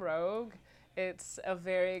Gone Rogue. It's a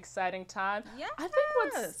very exciting time. Yes. I think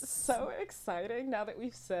what's so exciting, now that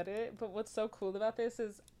we've said it, but what's so cool about this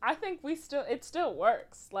is I think it still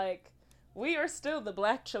works. Like, we are still the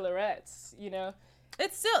Bachelorettes, you know?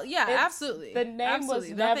 It's still, absolutely. The name was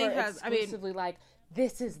never exclusively like,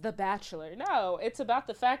 this is The Bachelor. No, it's about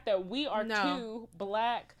the fact that we are two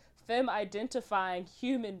Black, femme-identifying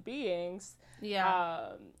human beings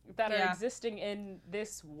that are existing in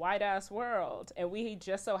this white-ass world. And we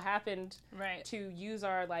just so happened to use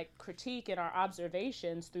our, like, critique and our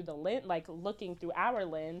observations through the lens, like, looking through our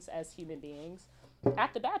lens as human beings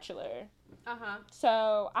at The Bachelor.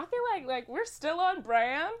 So I feel like we're still on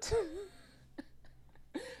brand.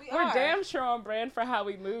 We're damn sure on brand for how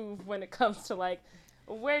we move when it comes to, like,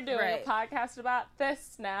 we're doing a podcast about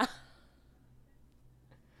this now.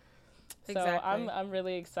 Exactly. So I'm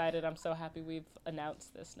really excited. I'm so happy we've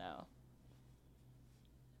announced this now.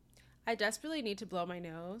 I desperately need to blow my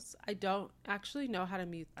nose. I don't actually know how to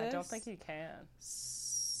mute this. I don't think you can.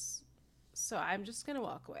 So I'm just going to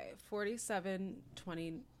walk away. 47:29.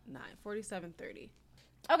 47:30.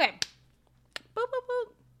 Okay. Boop, boop,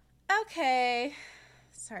 boop. Okay.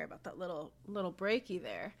 Sorry about that little breaky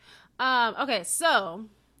there. Okay, so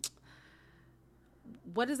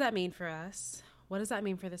what does that mean for us? What does that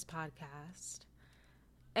mean for this podcast?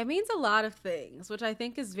 It means a lot of things, which I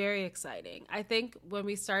think is very exciting. I think when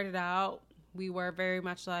we started out, we were very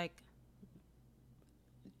much like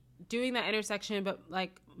doing that intersection, but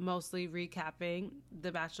like mostly recapping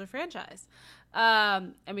the Bachelor franchise.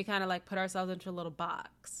 And we kind of like put ourselves into a little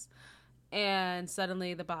box. And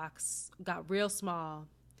suddenly the box got real small,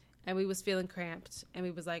 and we was feeling cramped, and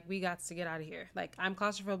we was like, we got to get out of here. Like, I'm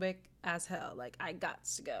claustrophobic as hell. Like, I got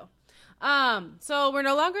to go. So we're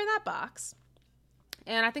no longer in that box.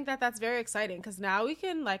 And I think that that's very exciting, because now we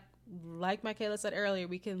can, like Michaela said earlier,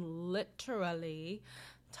 we can literally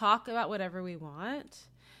talk about whatever we want.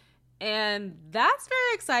 And that's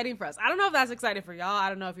very exciting for us. I don't know if that's exciting for y'all. I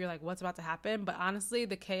don't know if you're like, what's about to happen? But honestly,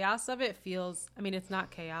 the chaos of it feels, I mean, it's not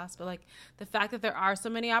chaos, but like the fact that there are so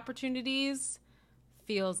many opportunities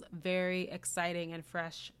feels very exciting and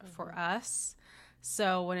fresh for us.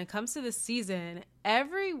 So when it comes to this season,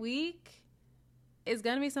 every week is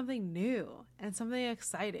going to be something new and something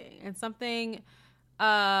exciting and something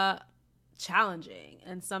challenging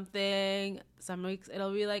and something, some weeks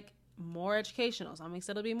it'll be like more educational, some weeks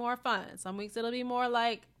it'll be more fun, some weeks it'll be more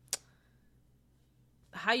like,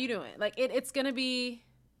 how you doing? Like it's gonna be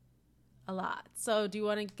a lot. So do you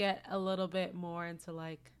want to get a little bit more into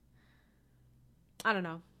like, I don't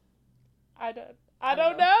know, I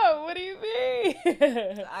don't know. What do you mean?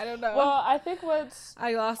 I don't know. Well, I think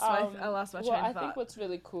I lost my train of thought. I think what's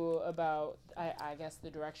really cool about I guess the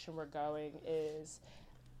direction we're going is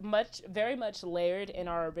very much layered in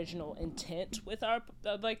our original intent with our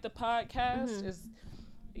like the podcast is,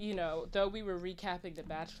 you know, though we were recapping The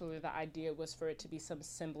Bachelor, the idea was for it to be some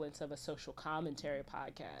semblance of a social commentary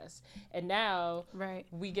podcast, and now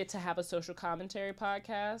we get to have a social commentary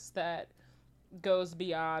podcast that goes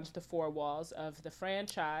beyond the four walls of the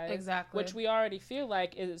franchise, which we already feel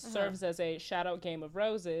like serves as a shout out Game of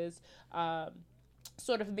Roses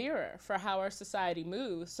sort of mirror for how our society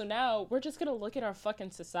moves. So now we're just gonna look at our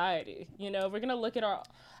fucking society, you know, we're gonna look at our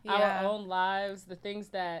own lives, the things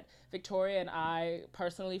that Victoria and I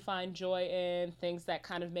personally find joy in, things that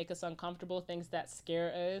kind of make us uncomfortable, things that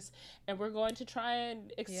scare us, and we're going to try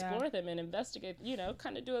and explore them and investigate, you know,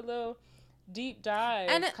 kind of do a little deep dive,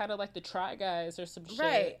 and kind of like the Try Guys or some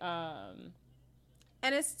shit. And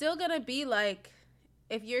it's still gonna be like,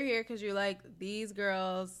 if you're here because you're like, these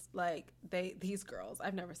girls, like these girls,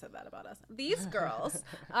 I've never said that about us, these girls,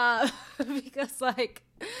 because like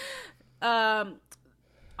are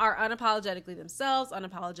unapologetically themselves,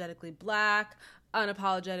 unapologetically Black,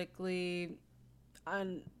 unapologetically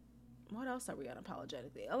what else are we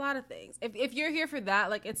unapologetically? A lot of things. If you're here for that,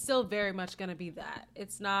 like, it's still very much gonna be that.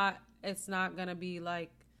 It's not gonna be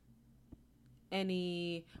like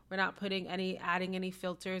we're not adding any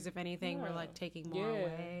filters. If anything, we're like taking more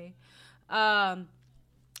away.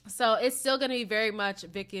 So it's still gonna be very much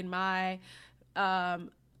Vic and my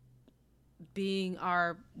being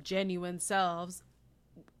our genuine selves,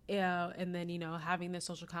 and then, you know, having this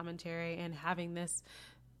social commentary and having this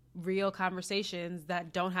real conversations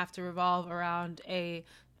that don't have to revolve around a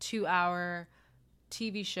 2-hour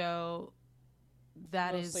TV show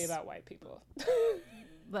that mostly about white people.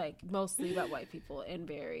 Like, mostly about white people, and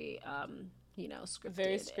very you know, scripted.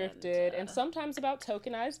 Very scripted, and sometimes about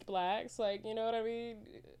tokenized Blacks, like, you know what I mean?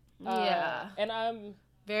 And I'm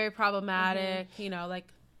very problematic, you know, like,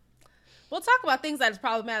 we'll talk about things that is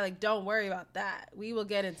problematic. Don't worry about that. We will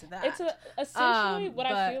get into that. It's essentially what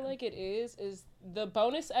I feel like it is the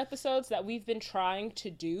bonus episodes that we've been trying to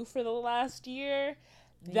do for the last year.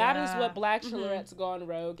 That is what Blachelorette's Gone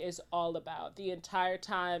Rogue is all about. The entire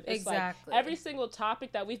time. It's like every single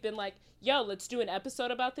topic that we've been like, yo, let's do an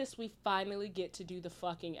episode about this. We finally get to do the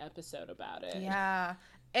fucking episode about it. Yeah.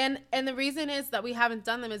 And the reason is that we haven't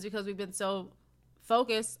done them is because we've been so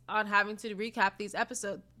focused on having to recap these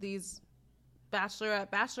episodes, these Bachelor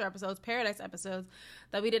episodes, Paradise episodes,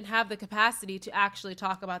 that we didn't have the capacity to actually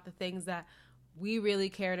talk about the things that we really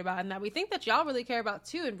cared about, and that we think that y'all really care about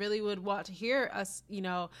too, and really would want to hear us, you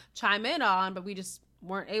know, chime in on, but we just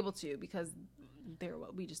weren't able to because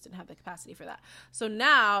we just didn't have the capacity for that. So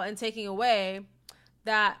now, in taking away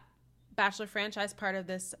that Bachelor franchise part of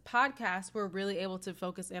this podcast, we're really able to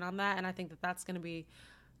focus in on that, and I think that that's going to be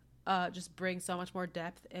just bring so much more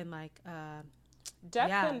depth and like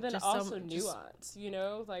and then also nuance, you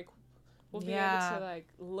know, like we'll be able to like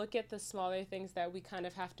look at the smaller things that we kind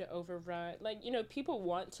of have to overrun. Like, you know, people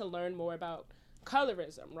want to learn more about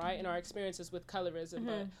colorism, right? And our experiences with colorism,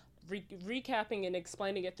 but recapping and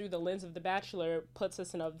explaining it through the lens of The Bachelor puts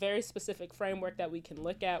us in a very specific framework that we can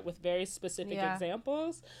look at with very specific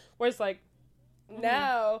examples. Whereas like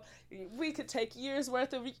now we could take years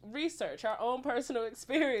worth of research, our own personal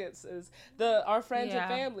experiences, our friends and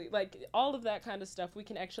family, like all of that kind of stuff we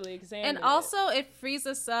can actually examine. And also it frees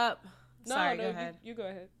us up. Go ahead. You go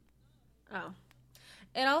ahead. Oh.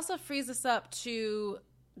 It also frees us up to,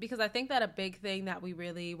 because I think that a big thing that we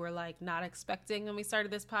really were like not expecting when we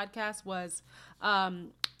started this podcast was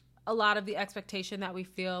a lot of the expectation that we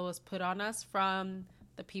feel was put on us from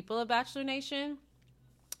the people of Bachelor Nation.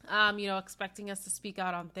 You know, expecting us to speak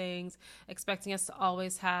out on things, expecting us to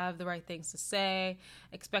always have the right things to say,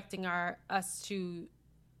 expecting us to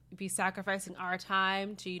be sacrificing our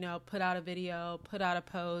time to, you know, put out a video, put out a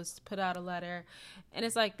post, put out a letter. And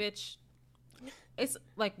it's like, bitch, it's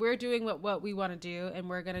like we're doing what we want to do, and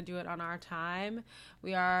we're going to do it on our time.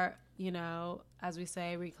 We are, you know, as we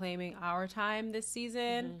say, reclaiming our time this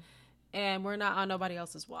season. And we're not on nobody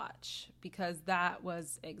else's watch, because that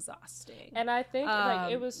was exhausting. And I think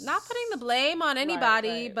like it was not putting the blame on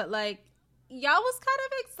anybody, but like y'all was kind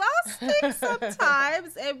of exhausting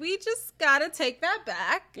sometimes, and we just gotta take that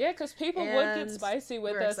back. Yeah, because people would get spicy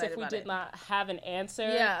with us if we did not have an answer.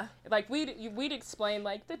 Yeah, like we'd explain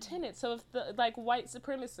like the tenets of the like white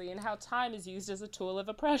supremacy and how time is used as a tool of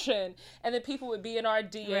oppression, and then people would be in our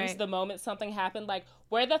DMs the moment something happened, like,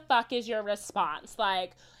 where the fuck is your response?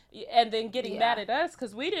 Like, and then getting mad at us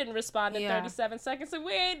because we didn't respond in 37 seconds and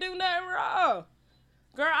we ain't do nothing wrong.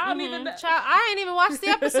 Girl, I don't even know. Child, I ain't even watched the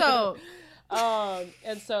episode.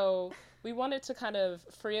 And so we wanted to kind of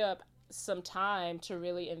free up some time to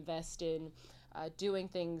really invest in doing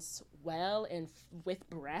things well and with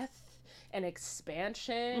breadth and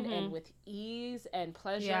expansion and with ease and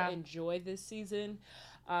pleasure and joy this season.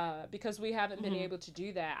 Because we haven't been able to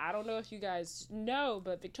do that. I don't know if you guys know,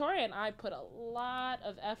 but Victoria and I put a lot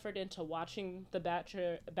of effort into watching the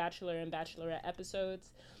Bachelor and Bachelorette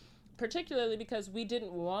episodes, particularly because we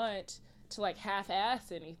didn't want to like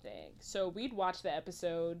half-ass anything. So we'd watch the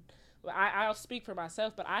episode. I'll speak for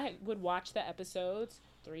myself, but I would watch the episodes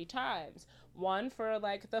 3 times. One for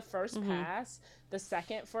like the first pass, the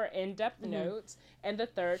second for in-depth notes, and the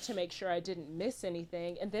third to make sure I didn't miss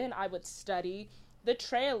anything. And then I would study the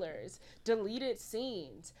trailers, deleted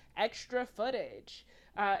scenes, extra footage.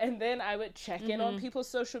 And then I would check in on people's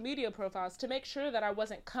social media profiles to make sure that I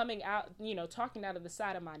wasn't coming out, talking out of the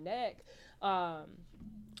side of my neck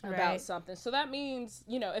about something. So that means,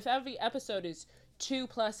 if every episode is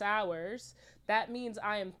 2+ hours, that means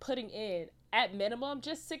I am putting in, at minimum,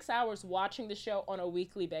 just 6 hours watching the show on a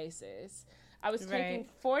weekly basis. I was taking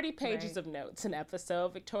 40 pages of notes an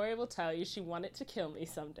episode. Victoria will tell you she wanted to kill me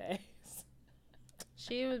some days.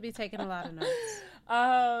 She would be taking a lot of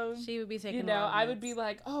notes. She would be taking. A lot of I notes. would be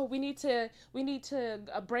like, "Oh, we need to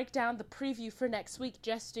break down the preview for next week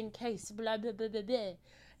just in case." Blah blah blah blah blah.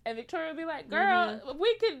 And Victoria would be like, "Girl,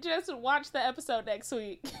 we could just watch the episode next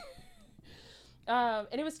week." And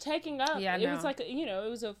it was taking up. Yeah, it was like it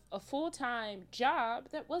was a full-time job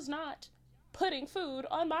that was not putting food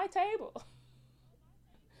on my table.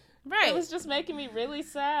 Right. It was just making me really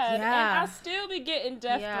sad, and I still be getting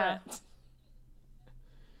death threats.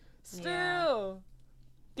 Still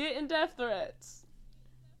getting death threats.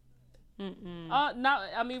 We're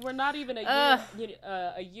not even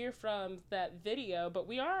a year from that video, but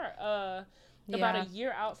we are about a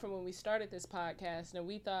year out from when we started this podcast, and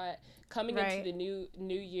we thought coming into the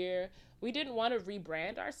new year, we didn't want to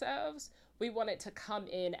rebrand ourselves. We wanted to come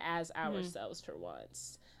in as ourselves for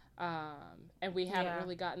once, and we haven't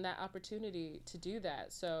really gotten that opportunity to do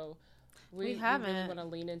that. So. We really want to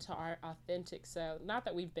lean into our authentic self. Not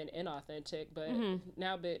that we've been inauthentic, but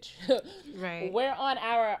now, bitch, we're on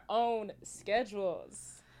our own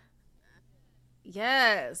schedules.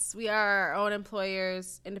 Yes, we are our own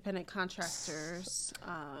employers, independent contractors.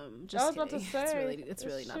 Just I was about to kidding. say, it's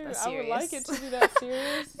really not that serious. I would like it to be that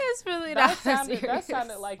serious. It's really not that serious. That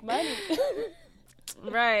sounded like money.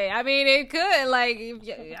 Right. I mean, it could. Like,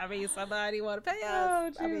 somebody want to pay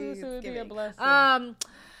us. Oh, Jesus, it would be a blessing.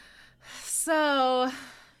 So,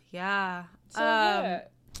 yeah.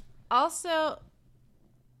 Also,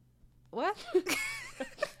 what?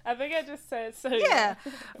 I think I just said so. Yeah.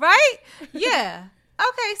 Right? Yeah.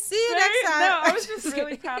 Okay, see you next time. No, I was just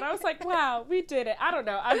really proud. I was like, wow, we did it. I don't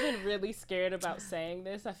know. I've been really scared about saying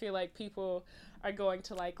this. I feel like people are going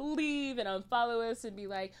to like leave and unfollow us and be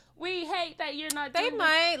like, we hate that you're not doing this. They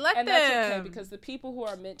might. Let them. And that's okay, because the people who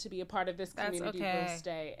are meant to be a part of this community will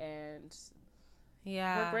stay, and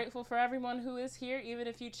we're grateful for everyone who is here, even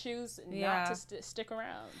if you choose not to stick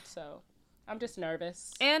around. So I'm just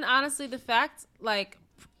nervous. And honestly, the fact, like,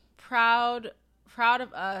 proud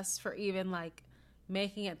of us for even, like,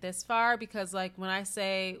 making it this far, because, like, when I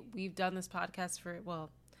say we've done this podcast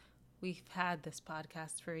we've had this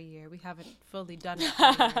podcast for a year. We haven't fully done it for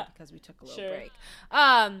a year because we took a little break.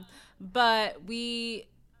 But we,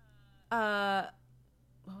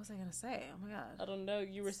 what was I going to say? Oh, my God. I don't know.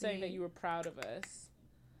 You were saying that you were proud of us.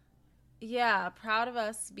 Yeah, proud of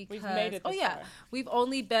us because... We've made it this far. We've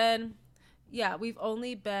only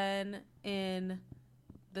been in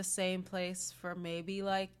the same place for maybe,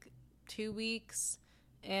 like, 2 weeks.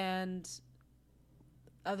 And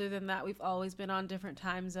other than that, we've always been on different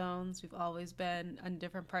time zones. We've always been in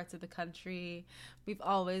different parts of the country. We've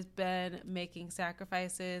always been making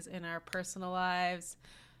sacrifices in our personal lives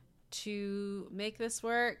to make this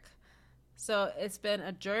work. So it's been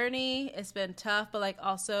a journey. It's been tough, but like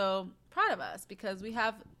also proud of us because we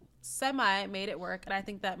have semi made it work. And I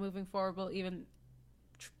think that moving forward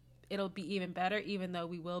it'll be even better, even though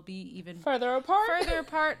we will be even further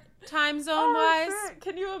apart time zone wise. Shit.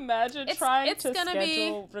 Can you imagine trying to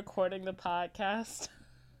schedule recording the podcast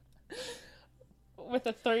with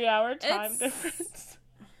a 3-hour time difference?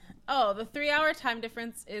 Oh, the 3-hour time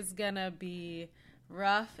difference is gonna be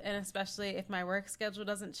rough, and especially if my work schedule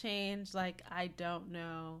doesn't change, like, I don't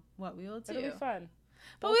know what we will do. It'll be fun.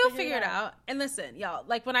 But we'll figure it out. And listen, y'all,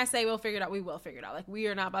 like, when I say we'll figure it out, we will figure it out. Like, we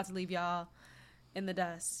are not about to leave y'all in the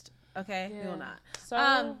dust. Okay? Yeah. We will not.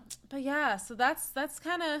 So, but yeah, so that's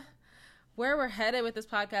kind of where we're headed with this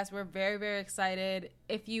podcast. We're very, very excited.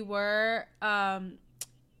 If you were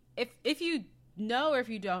if you know or if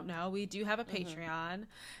you don't know, we do have a Patreon,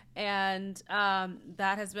 and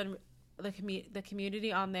that has been the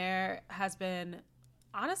community on there has been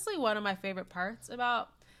honestly one of my favorite parts about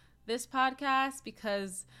this podcast,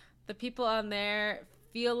 because the people on there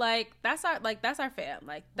feel like that's our fam.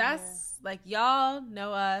 Like that's like y'all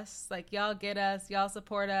know us, like y'all get us, y'all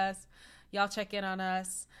support us, y'all check in on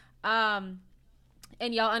us, and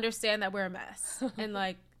y'all understand that we're a mess. And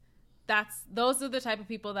like those are the type of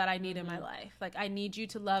people that I need in my life. Like I need you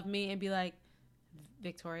to love me and be like,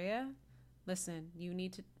 Victoria, listen, you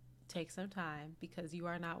need to take some time because you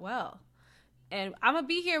are not well. And I'm gonna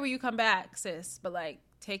be here when you come back, sis, but like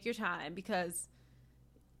take your time because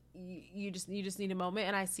you just need a moment,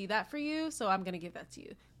 and I see that for you, so I'm gonna give that to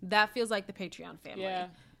you. That feels like the Patreon family. Yeah.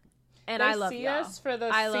 And they I love see y'all. Us for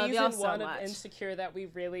the season one of Insecure that we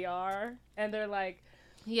really are, and they're like,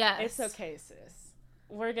 yes, it's okay, sis.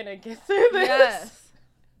 We're gonna get through this.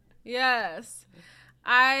 Yes.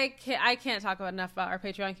 I can't talk enough about our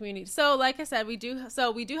Patreon community. So like I said, we do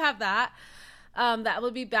have that. That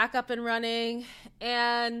will be back up and running.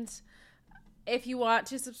 And if you want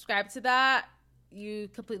to subscribe to that, you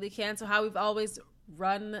completely can. So how we've always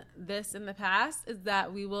run this in the past is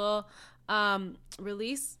that we will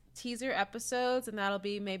release teaser episodes, and that'll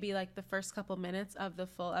be maybe like the first couple minutes of the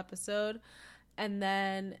full episode. And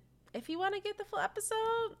then if you want to get the full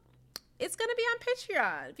episode, it's going to be on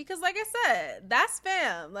Patreon, because like I said, that's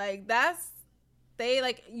fam. Like they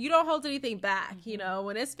like, you don't hold anything back, you know,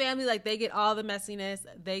 when it's family, like they get all the messiness,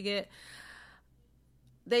 they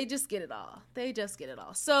just get it all. They just get it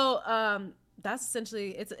all. So, that's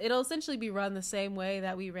essentially, it'll essentially be run the same way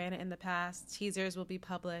that we ran it in the past. Teasers will be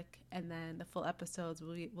public, and then the full episodes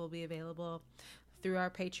will be available through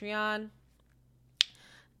our Patreon.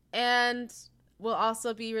 And we'll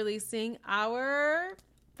also be releasing our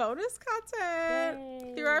bonus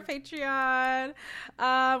content through our Patreon.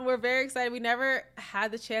 We're very excited. We never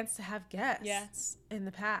had the chance to have guests in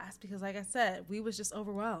the past because, like I said, we was just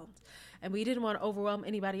overwhelmed, and we didn't want to overwhelm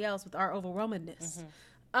anybody else with our overwhelmedness.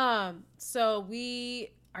 So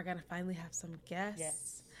we are gonna finally have some guests.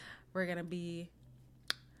 Yes. We're gonna be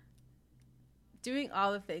doing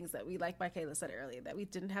all the things that we, like Michaela said earlier, that we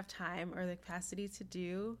didn't have time or the capacity to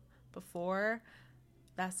do before.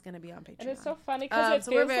 That's gonna be on Patreon. And it's so funny because it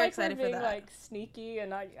feels we're very excited we're being for that. Like sneaky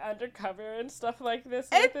and like undercover and stuff like this.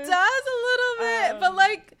 It does a little bit,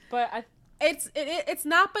 but it's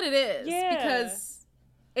not, but it is because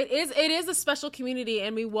it is a special community,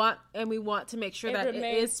 and we want to make sure that it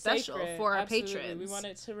is special sacred for our patrons. We want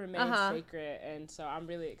it to remain sacred, and so I'm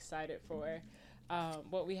really excited for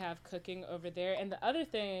what we have cooking over there. And the other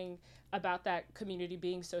thing about that community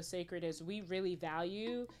being so sacred is we really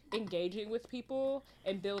value engaging with people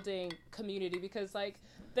and building community, because like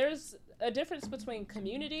there's a difference between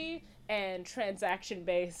community and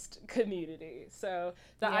transaction-based community. So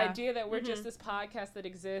the idea that we're just this podcast that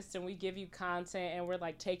exists and we give you content and we're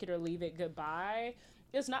like take it or leave it goodbye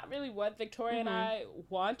is not really what Victoria and I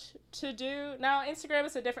want to do. Now, Instagram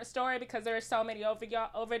is a different story because there are so many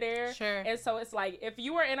over there. Sure. And so it's like, if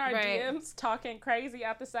you were in our DMs talking crazy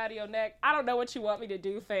out the side of your neck, I don't know what you want me to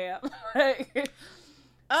do, fam.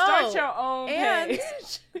 Start your own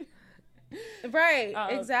page. Right,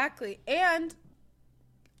 exactly. And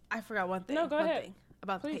I forgot one thing. No, go ahead. Thing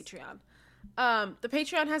about Please. The Patreon. The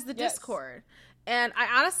Patreon has the Discord. And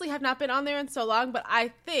I honestly have not been on there in so long, but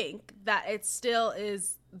I think that it still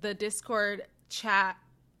is, the Discord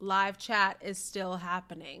live chat is still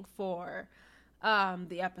happening for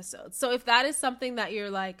the episodes. So if that is something that you're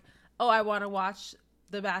like, oh, I want to watch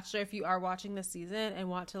The Bachelor, if you are watching this season and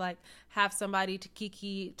want to like have somebody to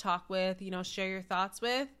kiki talk with, you know, share your thoughts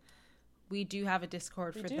with, we do have a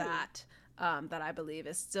Discord for that. That I believe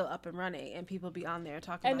is still up and running, and people be on there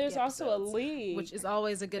talking about the episodes. And there's also a league, which is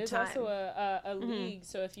always a good time. There's also a league,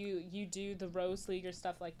 so if you do the Rose League or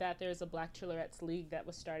stuff like that, there's a Black Chillarettes League that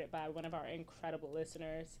was started by one of our incredible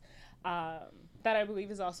listeners that I believe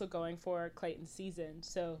is also going for Clayton's season.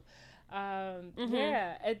 So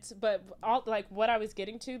but all like what I was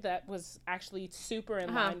getting to that was actually super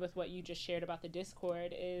in line with what you just shared about the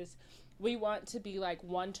Discord is we want to be like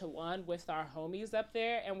one-to-one with our homies up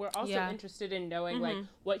there, and we're also interested in knowing like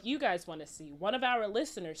what you guys want to see. One of our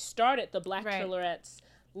listeners started the Black Chillarettes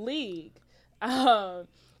League.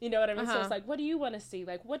 You know what I mean? So it's like, what do you want to see?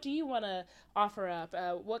 Like, what do you want to offer up?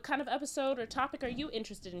 What kind of episode or topic are you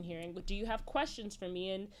interested in hearing? Do you have questions for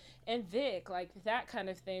me and Vic? Like that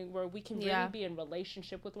kind of thing where we can really be in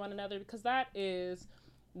relationship with one another, because that is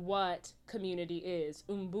what community is.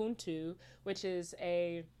 Ubuntu, which is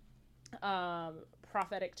a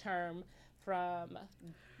prophetic term from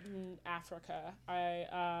Africa.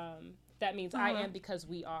 That means I am because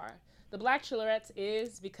we are. The Black Chillarettes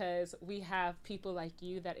is because we have people like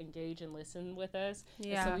you that engage and listen with us.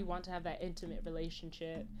 Yeah. And so we want to have that intimate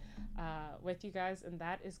relationship with you guys, and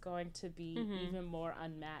that is going to be even more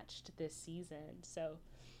unmatched this season. So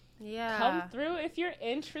come through if you're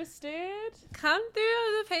interested. Come through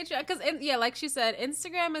the Patreon, because like she said,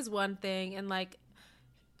 Instagram is one thing, and like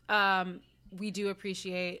we do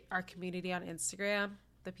appreciate our community on Instagram,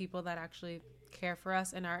 the people that actually care for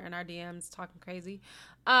us in our DMs talking crazy.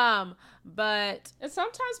 But and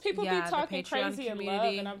sometimes people be talking crazy in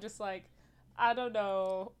love, and I'm just like, I don't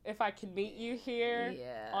know if I can meet you here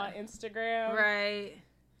on Instagram, right?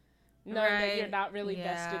 Knowing that you're not really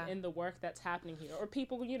vested in the work that's happening here, or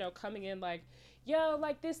people, coming in like, yo,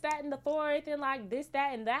 like this, that, and the fourth, and like this,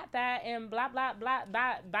 that, and that, and blah, blah, blah,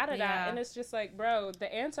 blah, blah, blah, and it's just like, bro,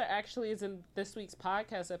 the answer actually is in this week's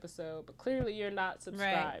podcast episode, but clearly you're not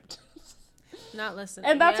subscribed. Not listening.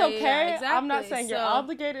 And that's okay. Exactly. I'm not saying you're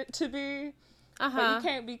obligated to be, but you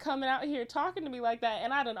can't be coming out here talking to me like that,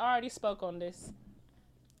 and I done already spoke on this.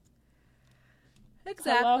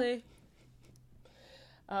 Exactly.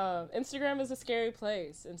 Instagram is a scary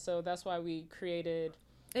place, and so that's why we created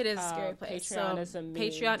it is a scary place. Patreon as a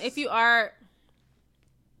means. Patreon, if you are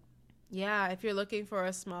if you're looking for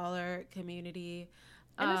a smaller community,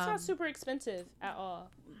 and it's not super expensive at all.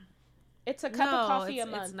 It's a cup of coffee a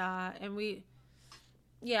month. It's not. And we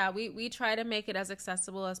try to make it as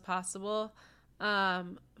accessible as possible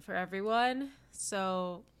for everyone.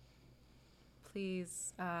 So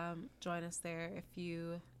please join us there if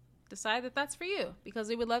you decide that that's for you, because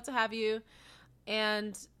we would love to have you.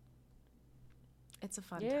 And it's a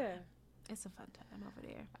fun time. It's a fun time over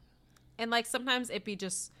there. And like sometimes it be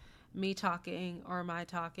just me talking or my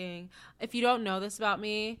talking. If you don't know this about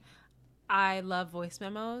me, I love voice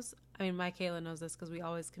memos. I mean, my Kayla knows this because we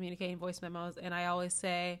always communicate in voice memos, and I always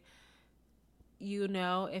say,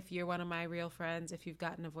 if you're one of my real friends, if you've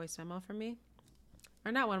gotten a voice memo from me,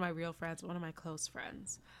 or not one of my real friends, but one of my close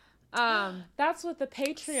friends. That's what the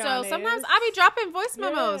Patreon so sometimes I be dropping voice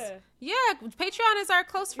memos. Yeah, Patreon is our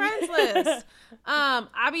close friends list.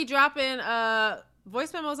 I be dropping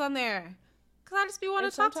voice memos on there. I just be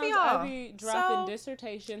wanting to talk to y'all. I be dropping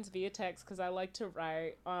dissertations via text because I like to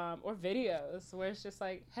write, or videos where it's just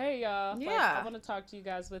like, hey y'all, like, I want to talk to you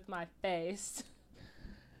guys with my face.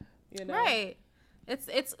 Right? It's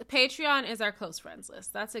Patreon is our close friends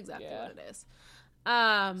list. That's exactly what it is.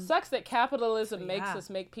 Sucks that capitalism makes us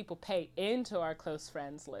make people pay into our close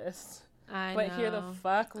friends list. But here the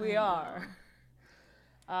fuck we are.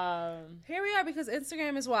 Here we are because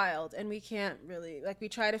Instagram is wild, and we can't really, we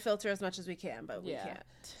try to filter as much as we can, but we can't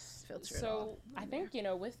filter it all. So I think,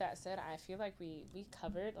 with that said, I feel like we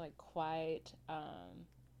covered quite a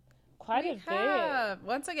bit.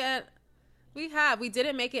 Once again, we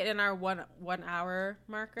didn't make it in our 1 hour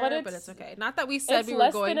marker, but it's okay. Not that we said we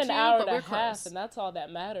were going to, but we're close. And that's all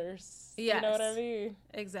that matters. Yes. You know what I mean?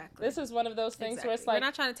 Exactly. This is one of those things where it's like, we're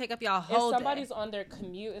not trying to take up y'all whole if somebody's on their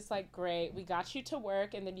commute, it's like, great, we got you to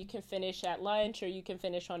work, and then you can finish at lunch, or you can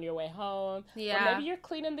finish on your way home. Yeah. Or maybe you're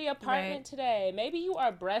cleaning the apartment today. Maybe you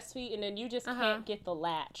are breastfeeding and you just can't get the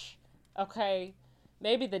latch. Okay?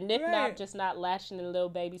 Maybe the nip-nap just not latching in little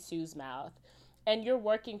baby Sue's mouth. And you're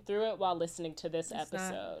working through it while listening to this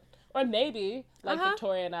episode. Or maybe, like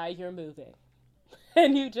Victoria and I, you're moving.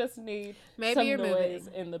 And you just need some noise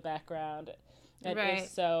in the background. And if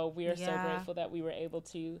so, we are so grateful that we were able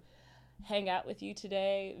to hang out with you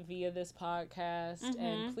today via this podcast.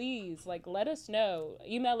 And please, let us know.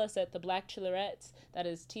 Email us at theblackchillarettes. That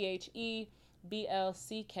is TheBlackChellORETTES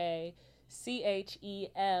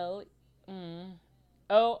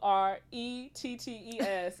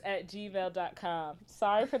ORETTES@gmail.com.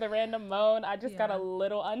 Sorry for the random moan. I just got a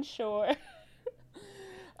little unsure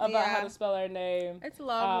about how to spell our name. It's a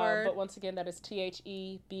long word. But once again, that is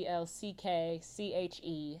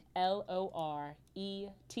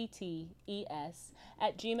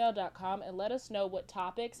TheBlackChillerettes@gmail.com. And let us know what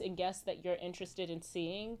topics and guests that you're interested in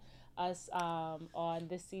seeing us on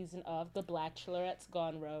this season of The Black Chillarettes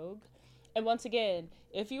Gone Rogue. And once again,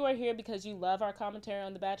 if you are here because you love our commentary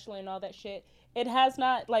on The Bachelor and all that shit, it has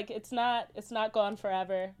not, it's not gone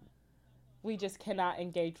forever. We just cannot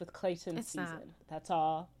engage with Clayton's season. That's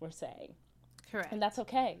all we're saying. Correct. And that's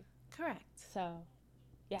okay. Correct. So,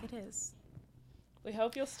 yeah. It is. We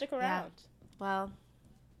hope you'll stick around. Yeah. Well,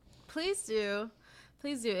 please do.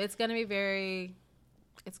 Please do. It's going to be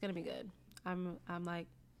good. I'm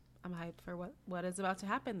hyped for what is about to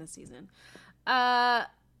happen this season.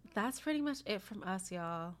 That's pretty much it from us,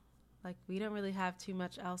 y'all. We don't really have too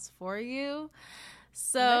much else for you.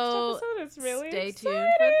 So next episode is really stay exciting.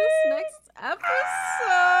 tuned for this next episode.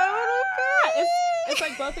 Okay. It's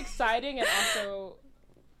like both exciting and also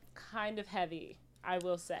kind of heavy, I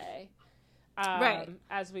will say. Right.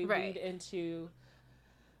 As we lead into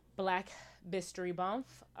Black History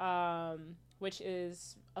Month, which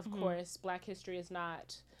is, of course, Black History is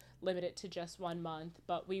not limited to just 1 month,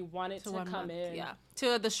 but we wanted to come in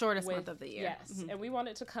to the shortest month of the year. Yes, and we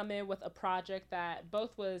wanted to come in with a project that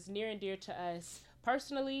both was near and dear to us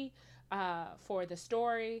personally, for the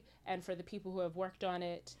story and for the people who have worked on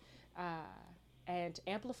it, and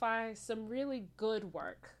amplify some really good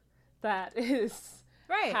work that is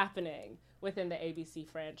happening within the ABC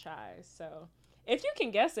franchise. So if you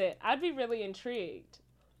can guess it, I'd be really intrigued.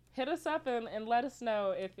 Hit us up and let us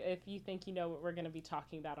know if you think you know what we're going to be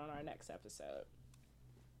talking about on our next episode.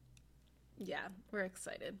 Yeah, we're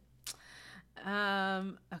excited.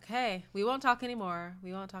 Okay, we won't talk anymore.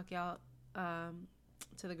 We won't talk y'all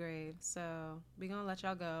to the grave. So we're going to let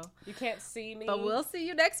y'all go. You can't see me. But we'll see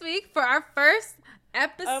you next week for our first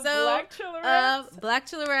episode of Black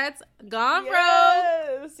Chillarettes Gone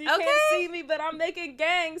Rogue. You can't see me, but I'm making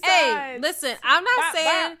gang signs. Hey, listen, I'm not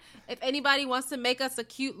saying if anybody wants to make us a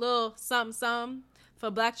cute little something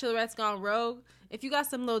for Black Chillarettes Gone Rogue, if you got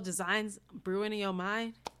some little designs brewing in your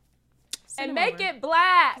mind, and make it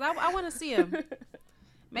black. I want to see them.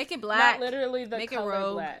 Make it black. Not literally the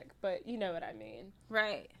color black, but you know what I mean.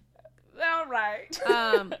 Right. All right.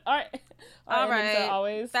 All right. All right. Are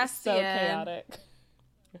always That's so chaotic.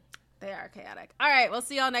 They are chaotic. All right. We'll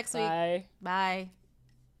see y'all next week. Bye. Bye.